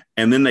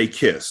 and then they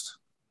kissed.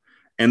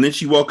 And then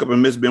she woke up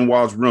in Miss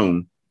Benoit's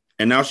room,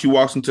 and now she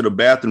walks into the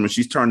bathroom and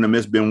she's turned to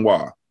Miss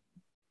Benoit.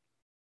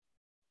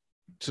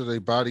 So they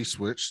body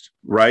switched.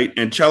 Right.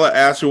 And Chella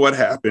asks her what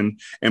happened.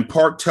 And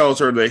Park tells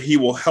her that he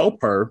will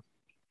help her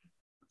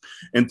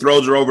and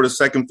throws her over the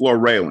second floor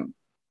railing.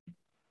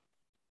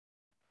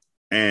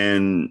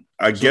 And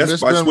I guess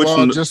Miss by Benoit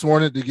switching, just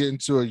wanted to get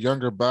into a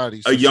younger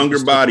body. So a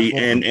younger body.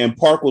 And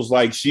Park was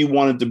like, she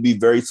wanted to be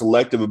very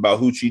selective about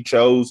who she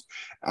chose.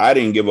 I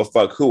didn't give a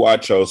fuck who I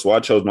chose. So I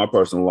chose my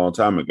person a long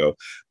time ago.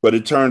 But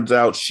it turns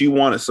out she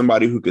wanted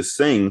somebody who could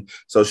sing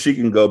so she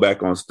can go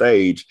back on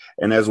stage.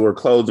 And as we're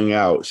closing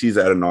out, she's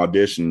at an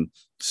audition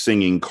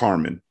singing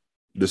Carmen.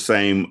 the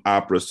same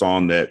opera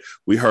song that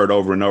we heard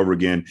over and over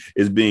again,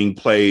 is being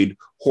played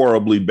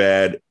horribly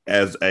bad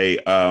as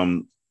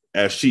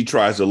as she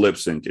tries to lip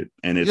sync it,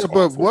 and it's but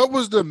awful. what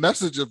was the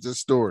message of this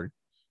story?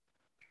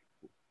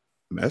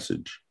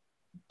 Message?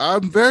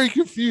 I'm very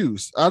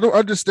confused. I don't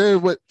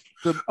understand what.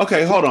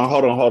 Okay, hold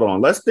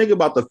on. Let's think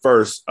about the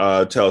first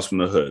Tales from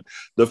the Hood.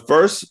 The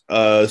first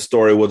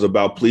story was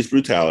about police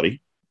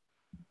brutality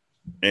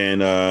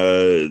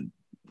and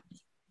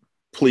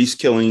police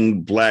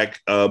killing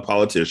black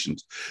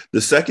politicians.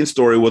 The second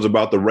story was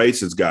about the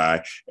racist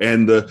guy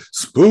and the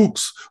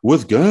spooks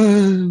with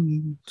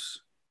guns.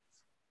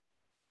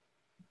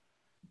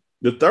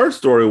 The third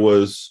story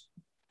was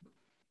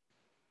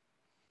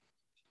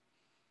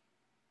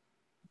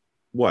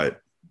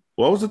what?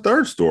 What was the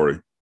third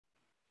story?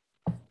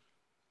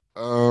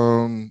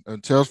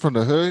 And Tales from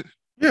the Hood.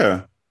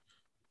 Yeah,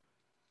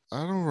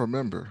 I don't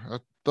remember. I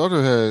thought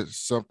it had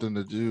something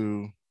to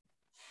do.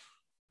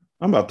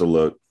 I'm about to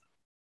look.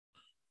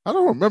 I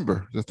don't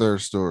remember the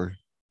third story.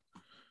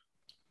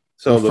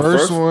 So the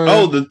first one.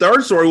 Oh, the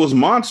third story was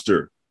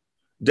Monster.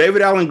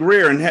 David Allen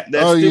Greer and that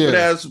stupid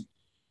ass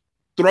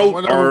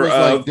throat or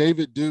like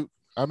David Duke.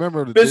 I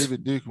remember the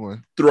David Duke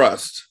one.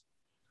 Thrust.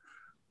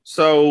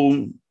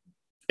 So,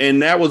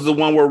 and that was the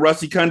one where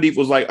Rusty Cundiff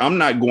was like, "I'm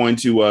not going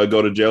to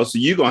go to jail, so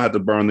you're gonna have to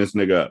burn this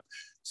nigga up."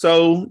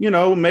 So,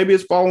 maybe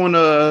it's following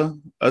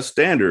a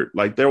standard.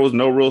 Like there was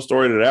no real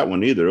story to that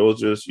one either. It was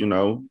just,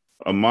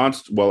 a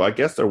monster. Well, I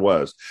guess there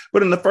was,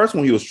 but in the first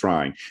one he was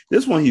trying.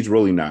 This one he's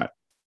really not.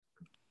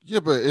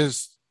 Yeah, but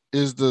is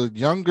the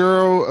young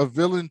girl a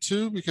villain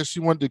too because she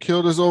wanted to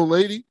kill this old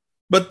lady?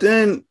 But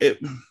then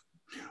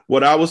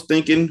what I was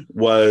thinking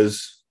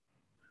was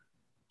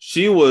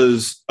she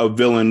was a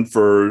villain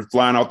for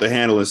flying off the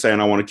handle and saying,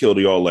 "I want to kill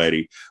the old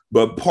lady."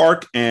 But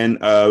Park and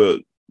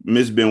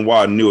Miss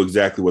Benoit knew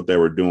exactly what they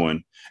were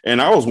doing.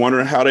 And I was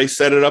wondering how they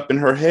set it up in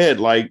her head,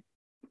 like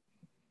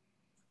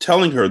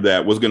telling her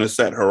that was going to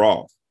set her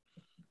off.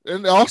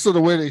 And also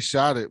the way they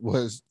shot it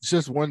was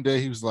just one day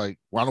he was like,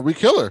 "Why don't we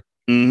kill her?"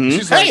 Mm-hmm.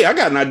 She's hey, I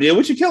got an idea.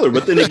 We should kill her.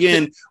 But then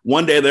again,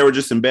 one day they were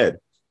just in bed.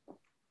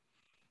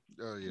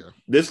 Oh, yeah.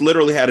 This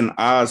literally had an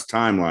Oz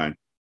timeline.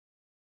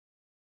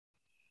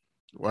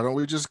 Why don't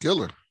we just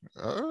kill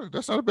her?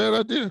 That's not a bad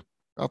idea.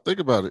 I'll think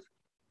about it.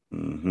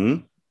 Mm-hmm.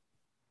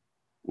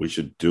 We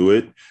should do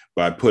it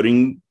by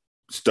putting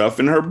stuff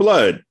in her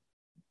blood.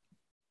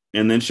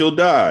 And then she'll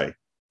die.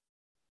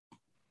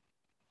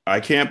 I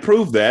can't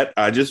prove that.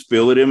 I just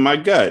feel it in my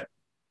gut.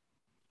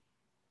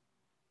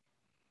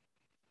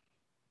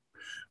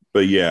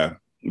 But yeah,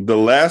 the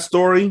last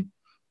story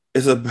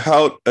is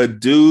about a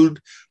dude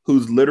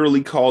who's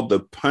literally called the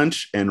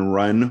Punch and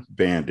Run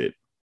Bandit.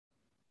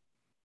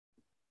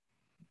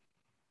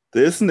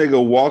 This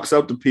nigga walks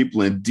up to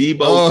people and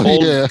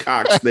Debo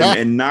cocks them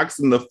and knocks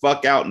them the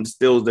fuck out and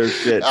steals their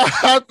shit.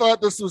 I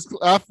thought this was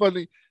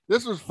funny.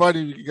 This was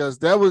funny because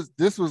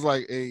this was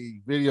like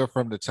a video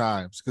from the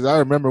times because I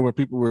remember when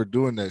people were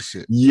doing that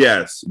shit.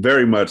 Yes,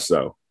 very much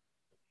so.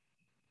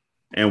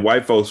 And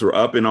white folks were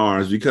up in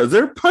arms because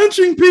they're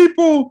punching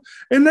people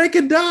and they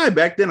could die.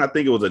 Back then, I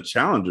think it was a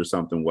challenge or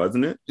something,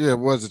 wasn't it? Yeah, it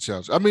was a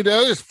challenge. I mean,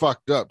 that is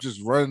fucked up,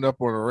 just running up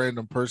on a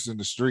random person in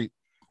the street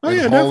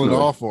and hauling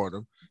off on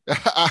them.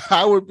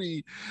 I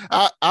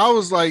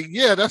was like,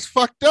 yeah, that's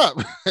fucked up.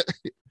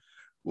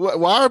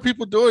 Why are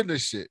people doing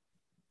this shit?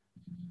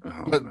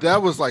 But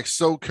that was like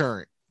so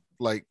current.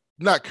 Like,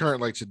 not current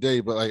like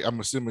today, but like I'm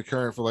assuming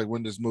current for like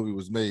when this movie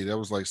was made. That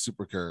was like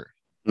super current.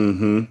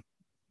 Mm-hmm.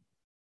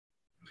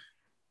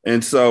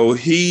 And so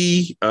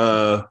he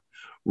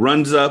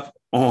runs up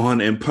on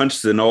and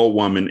punches an old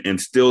woman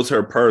and steals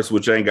her purse,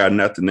 which ain't got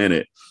nothing in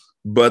it.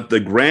 But the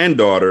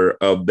granddaughter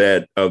of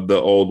the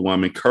old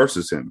woman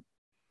curses him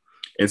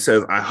and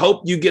says, "I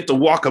hope you get to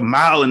walk a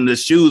mile in the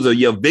shoes of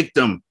your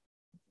victim."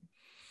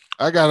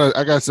 I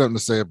got something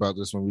to say about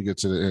this when we get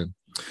to the end.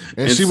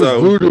 And she was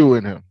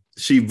voodooing him.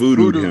 She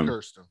voodooed him.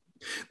 Cursed him.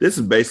 This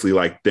is basically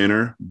like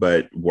Thinner,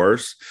 but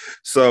worse.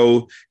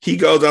 So he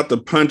goes out to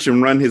punch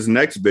and run his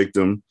next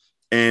victim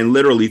and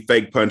literally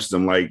fake punches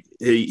him like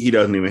he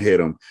doesn't even hit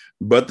him.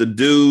 But the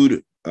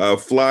dude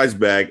flies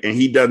back and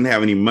he doesn't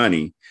have any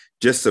money,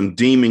 just some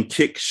demon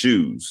kick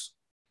shoes,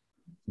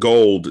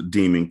 gold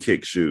demon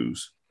kick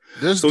shoes.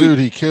 This dude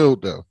he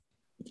killed though.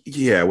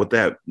 Yeah, with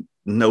that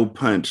no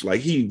punch.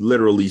 Like he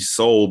literally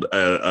sold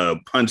a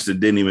punch that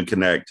didn't even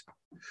connect.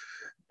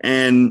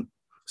 And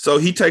so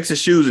he takes his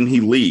shoes and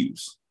he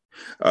leaves.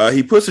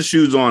 He puts the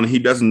shoes on. He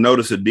doesn't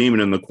notice a demon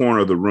in the corner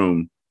of the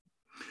room.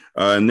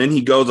 And then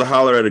he goes to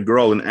holler at a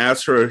girl and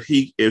asks her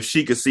if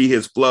she could see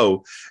his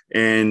flow.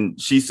 And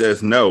she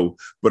says, "No,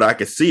 but I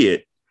could see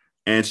it."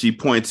 And she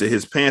points at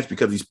his pants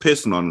because he's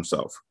pissing on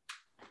himself.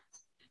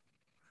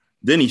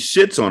 Then he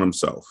shits on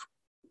himself.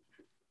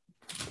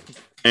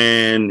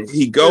 And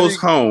he goes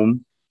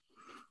home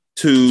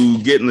to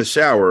get in the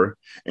shower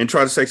and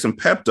try to take some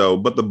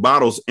Pepto, but the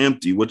bottle's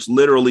empty, which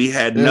literally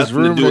had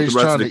nothing to do with the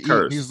rest of the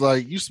curse. He's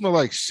like, "You smell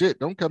like shit.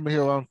 Don't come in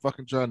here while I'm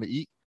fucking trying to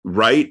eat."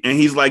 Right. And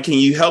he's like, "Can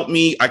you help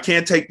me? I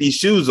can't take these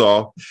shoes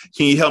off.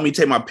 Can you help me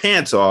take my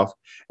pants off?"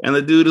 And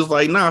the dude is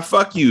like, nah,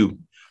 fuck you.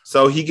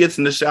 So he gets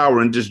in the shower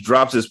and just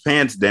drops his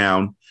pants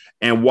down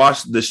and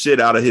wash the shit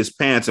out of his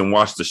pants and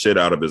wash the shit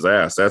out of his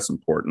ass. That's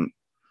important.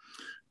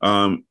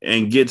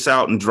 And gets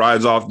out and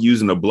drives off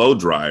using a blow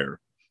dryer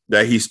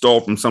that he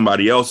stole from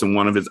somebody else in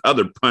one of his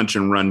other punch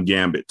and run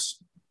gambits.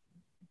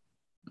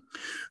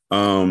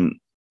 And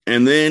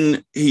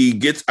then he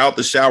gets out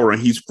the shower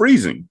and he's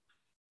freezing.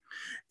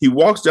 He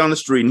walks down the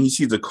street and he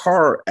sees a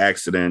car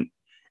accident.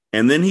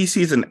 And then he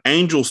sees an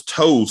angel's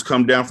toes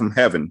come down from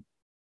heaven.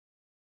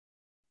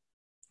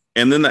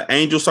 And then the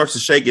angel starts to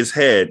shake its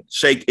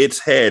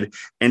head,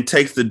 and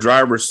takes the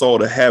driver's soul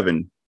to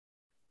heaven.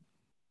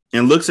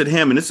 And looks at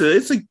him, and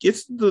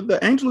the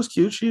angel is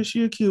cute.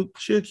 She a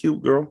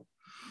cute girl.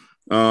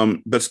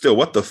 But still,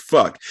 what the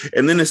fuck?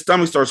 And then his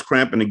stomach starts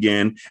cramping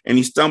again, and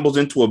he stumbles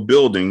into a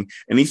building,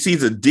 and he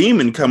sees a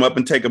demon come up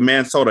and take a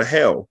man's soul to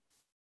hell.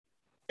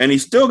 And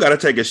he's still got to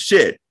take a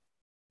shit.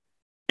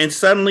 And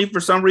suddenly, for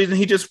some reason,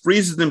 he just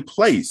freezes in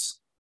place.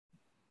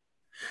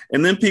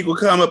 And then people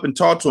come up and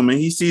talk to him, and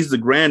he sees the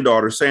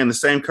granddaughter saying the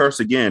same curse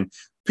again.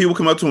 People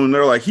come up to him, and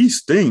they're like, he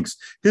stinks.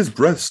 His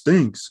breath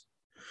stinks.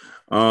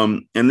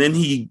 And then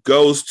he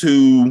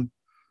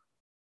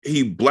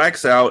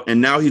blacks out,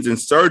 and now he's in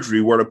surgery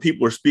where the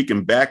people are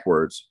speaking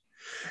backwards.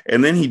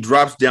 And then he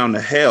drops down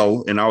to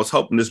hell, and I was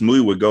hoping this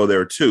movie would go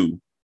there too.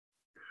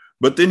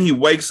 But then he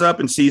wakes up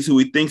and sees who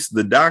he thinks is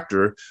the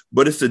doctor,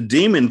 but it's a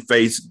demon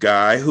face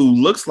guy who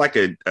looks like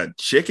a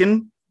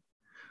chicken.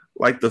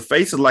 Like the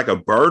face is like a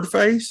bird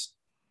face.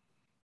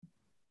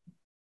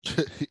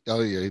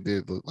 Oh, yeah, he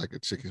did look like a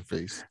chicken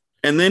face.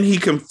 And then he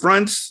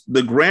confronts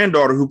the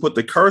granddaughter who put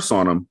the curse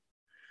on him.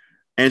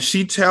 And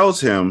she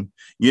tells him,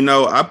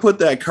 I put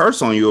that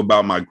curse on you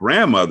about my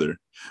grandmother.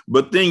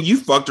 But then you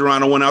fucked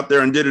around and went out there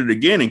and did it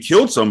again and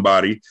killed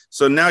somebody.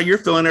 So now you're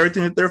feeling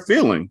everything that they're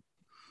feeling.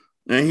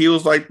 And he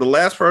was like, the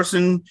last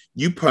person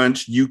you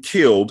punched, you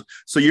killed.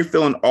 So you're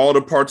feeling all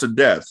the parts of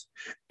death.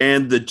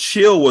 And the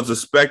chill was a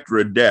specter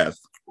of death.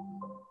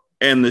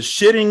 And the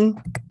shitting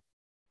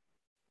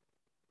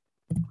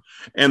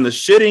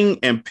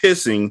and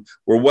pissing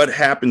were what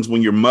happens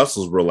when your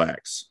muscles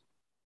relax.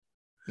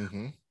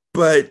 Mm-hmm.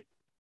 But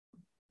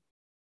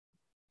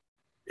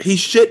he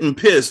shit and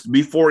pissed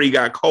before he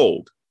got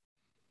cold.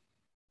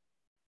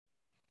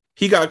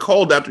 He got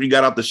cold after he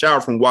got out the shower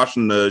from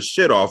washing the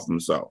shit off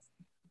himself.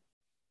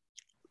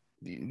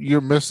 You're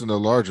missing a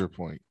larger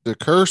point. The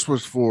curse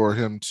was for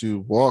him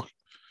to walk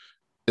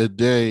a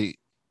day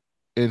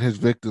in his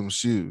victim's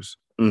shoes.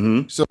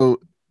 Mm-hmm. So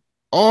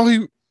all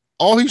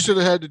he should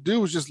have had to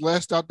do was just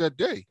last out that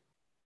day.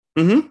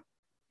 Mm-hmm.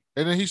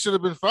 And then he should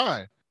have been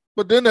fine.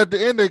 But then at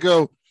the end they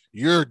go,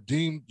 you're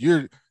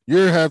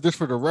have this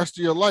for the rest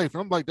of your life.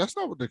 And I'm like, that's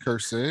not what the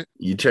curse said.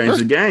 You changed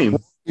the game.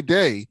 A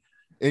day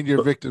in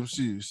your victim's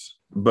shoes.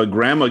 But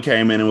grandma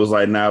came in and was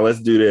like, nah, let's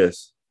do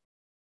this.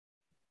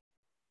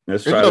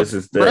 Let's try this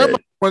instead. Grandma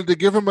wanted to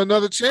give him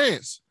another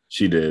chance.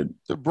 She did.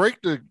 To break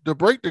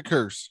the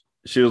curse.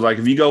 She was like,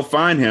 if you go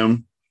find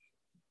him,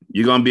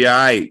 you're going to be all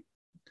right.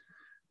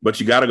 But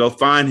you got to go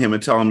find him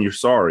and tell him you're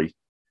sorry.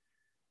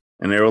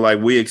 And they were like,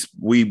 we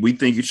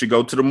think you should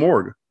go to the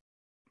morgue.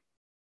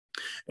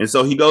 And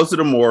so he goes to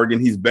the morgue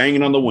and he's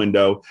banging on the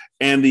window.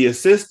 And the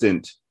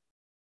assistant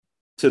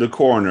to the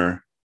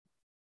coroner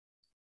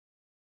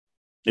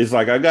is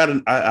like,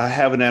 I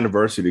have an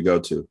anniversary to go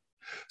to.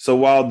 So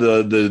while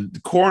the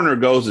coroner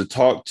goes to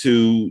talk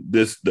to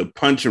the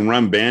punch and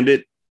run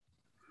bandit,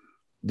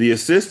 the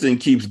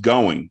assistant keeps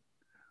going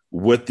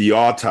with the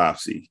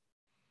autopsy.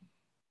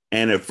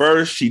 And at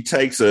first she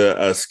takes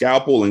a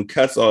scalpel and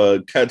cuts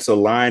a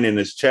line in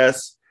his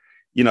chest,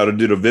 to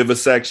do the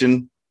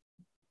vivisection.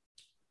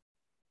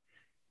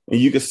 And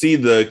you can see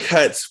the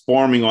cuts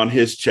forming on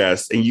his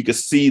chest, and you can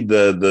see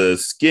the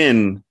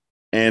skin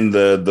and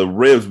the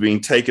ribs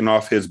being taken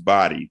off his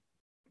body.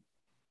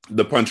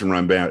 The punch and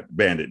run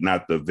bandit,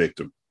 not the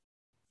victim.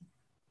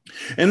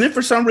 And then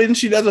for some reason,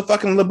 she does a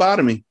fucking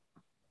lobotomy.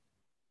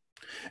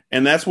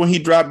 And that's when he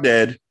dropped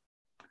dead.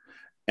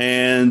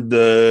 And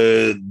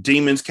the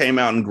demons came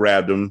out and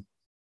grabbed him.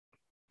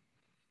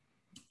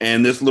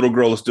 And this little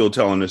girl is still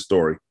telling this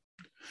story.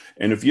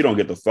 And if you don't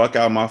get the fuck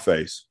out of my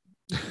face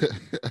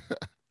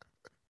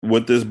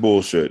with this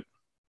bullshit.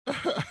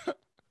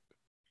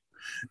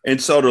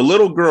 And so the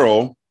little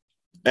girl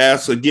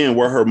asks again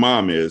where her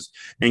mom is,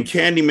 and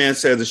Candyman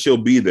says that she'll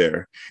be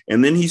there.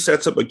 And then he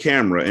sets up a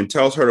camera and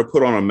tells her to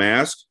put on a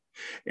mask.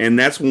 And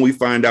that's when we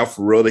find out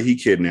for real that he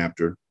kidnapped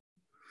her.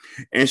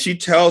 And she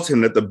tells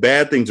him that the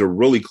bad things are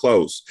really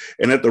close,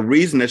 and that the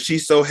reason that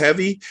she's so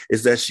heavy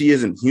is that she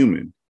isn't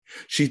human.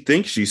 She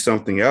thinks she's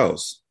something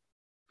else.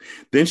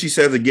 Then she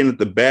says again that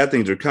the bad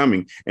things are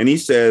coming, and he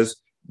says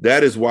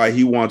that is why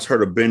he wants her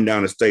to bend down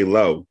and stay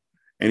low.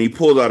 And he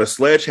pulls out a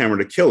sledgehammer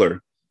to kill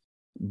her.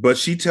 But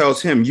she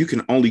tells him you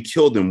can only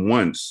kill them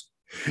once.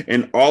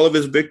 And all of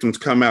his victims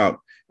come out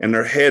and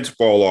their heads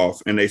fall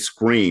off and they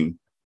scream.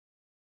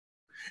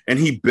 And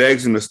he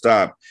begs him to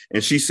stop.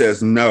 And she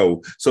says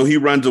no. So he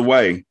runs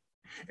away.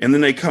 And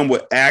then they come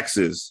with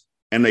axes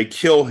and they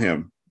kill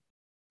him.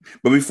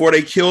 But before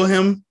they kill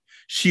him,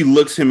 she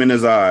looks him in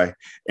his eye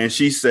and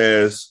she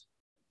says,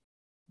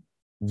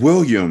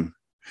 William,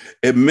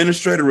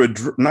 administrator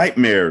of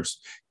nightmares,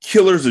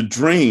 killers of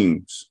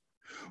dreams.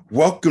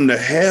 Welcome to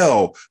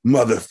hell,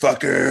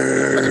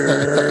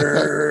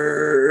 motherfucker.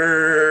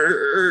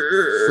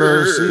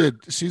 So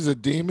she's a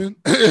demon?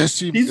 Is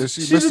she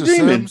She's Mr. a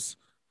demon. Sims'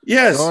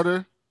 Yes.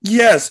 daughter?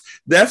 Yes,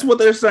 that's what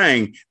they're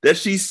saying. That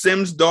she's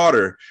Sim's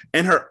daughter,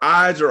 and her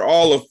eyes are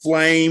all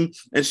aflame,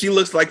 and she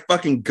looks like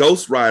fucking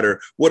Ghost Rider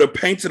with a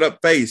painted up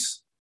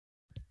face.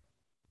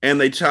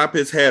 And they chop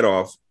his head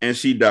off, and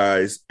she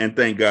dies. And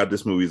thank God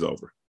this movie's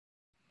over.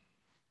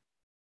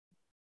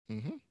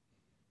 Mm-hmm.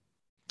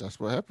 That's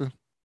what happened.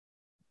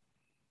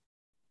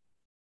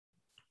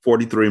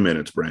 43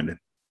 minutes, Brandon.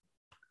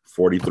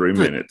 43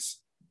 minutes.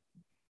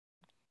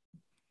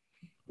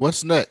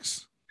 What's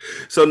next?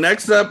 So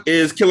next up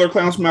is Killer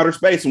Clowns from Outer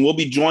Space, and we'll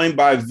be joined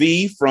by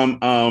V from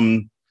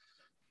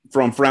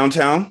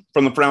Frowntown,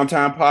 from the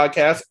Frowntown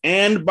podcast,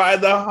 and by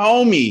the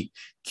homie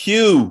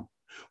Q.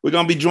 We're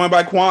gonna be joined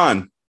by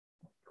Quan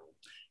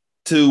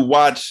to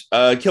watch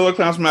Killer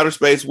Clowns from Outer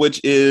Space, which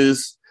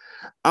is,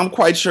 I'm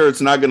quite sure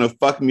it's not gonna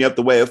fuck me up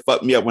the way it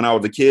fucked me up when I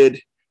was a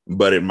kid,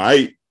 but it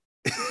might.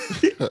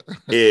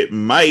 It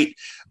might.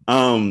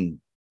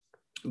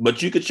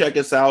 But you could check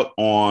us out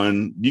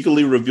you can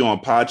leave a review on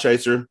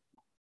Podchaser,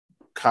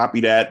 copy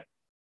that,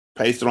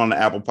 paste it on the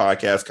Apple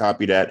Podcast,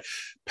 copy that,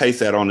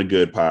 paste that on the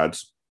Good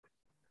Pods.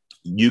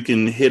 You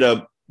can hit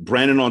up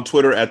Brandon on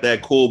Twitter at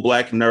that cool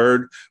black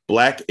nerd.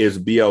 Black is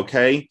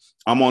BLK.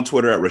 I'm on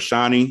Twitter at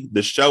Rashani.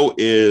 The show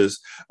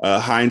is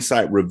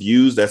Hindsight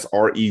Reviews. That's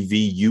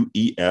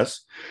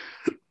REVUES.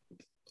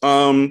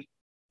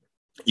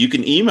 You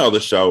can email the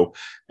show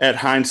at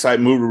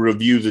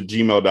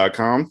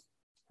hindsightmoviereviews@gmail.com.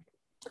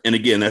 And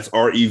again, that's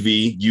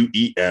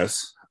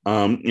REVUES.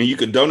 And you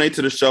can donate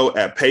to the show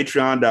at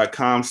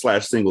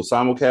patreon.com/single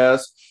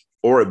simulcast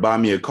or at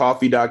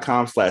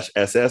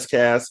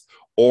buymeacoffee.com/SScast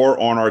or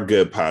on our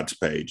Good Pods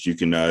page. You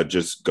can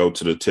just go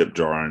to the tip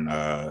jar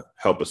and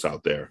help us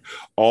out there.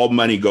 All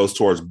money goes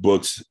towards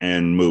books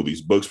and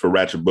movies. Books for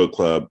Ratchet Book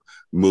Club,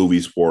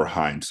 movies for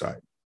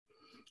Hindsight.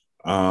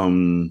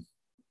 I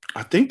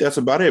think that's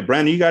about it.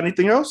 Brandon, you got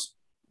anything else?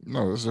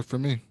 No, that's it for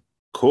me.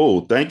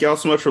 Cool. Thank y'all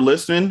so much for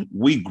listening.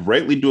 We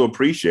greatly do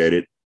appreciate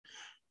it.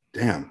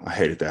 Damn, I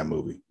hated that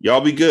movie.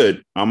 Y'all be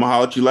good. I'm going to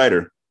holler at you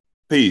later.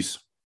 Peace.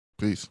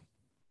 Peace.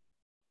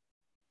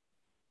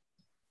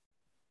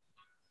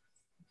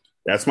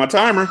 That's my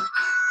timer.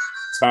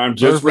 Time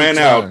just Perfect ran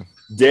time. out.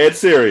 Dead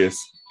serious.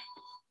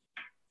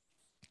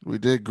 We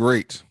did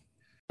great.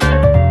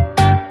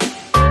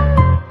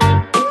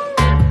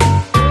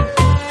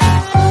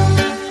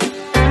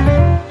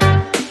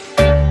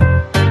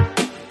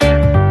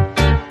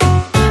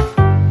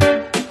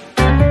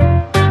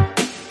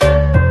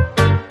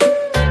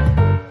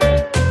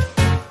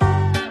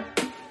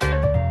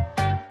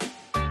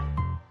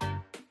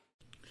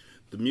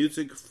 The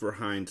music for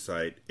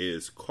Hindsight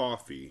is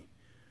Coffee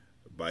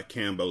by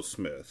Cambo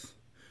Smith,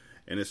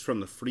 and it's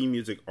from the Free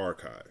Music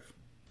Archive.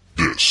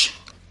 This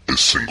is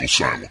Single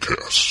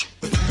Simulcast.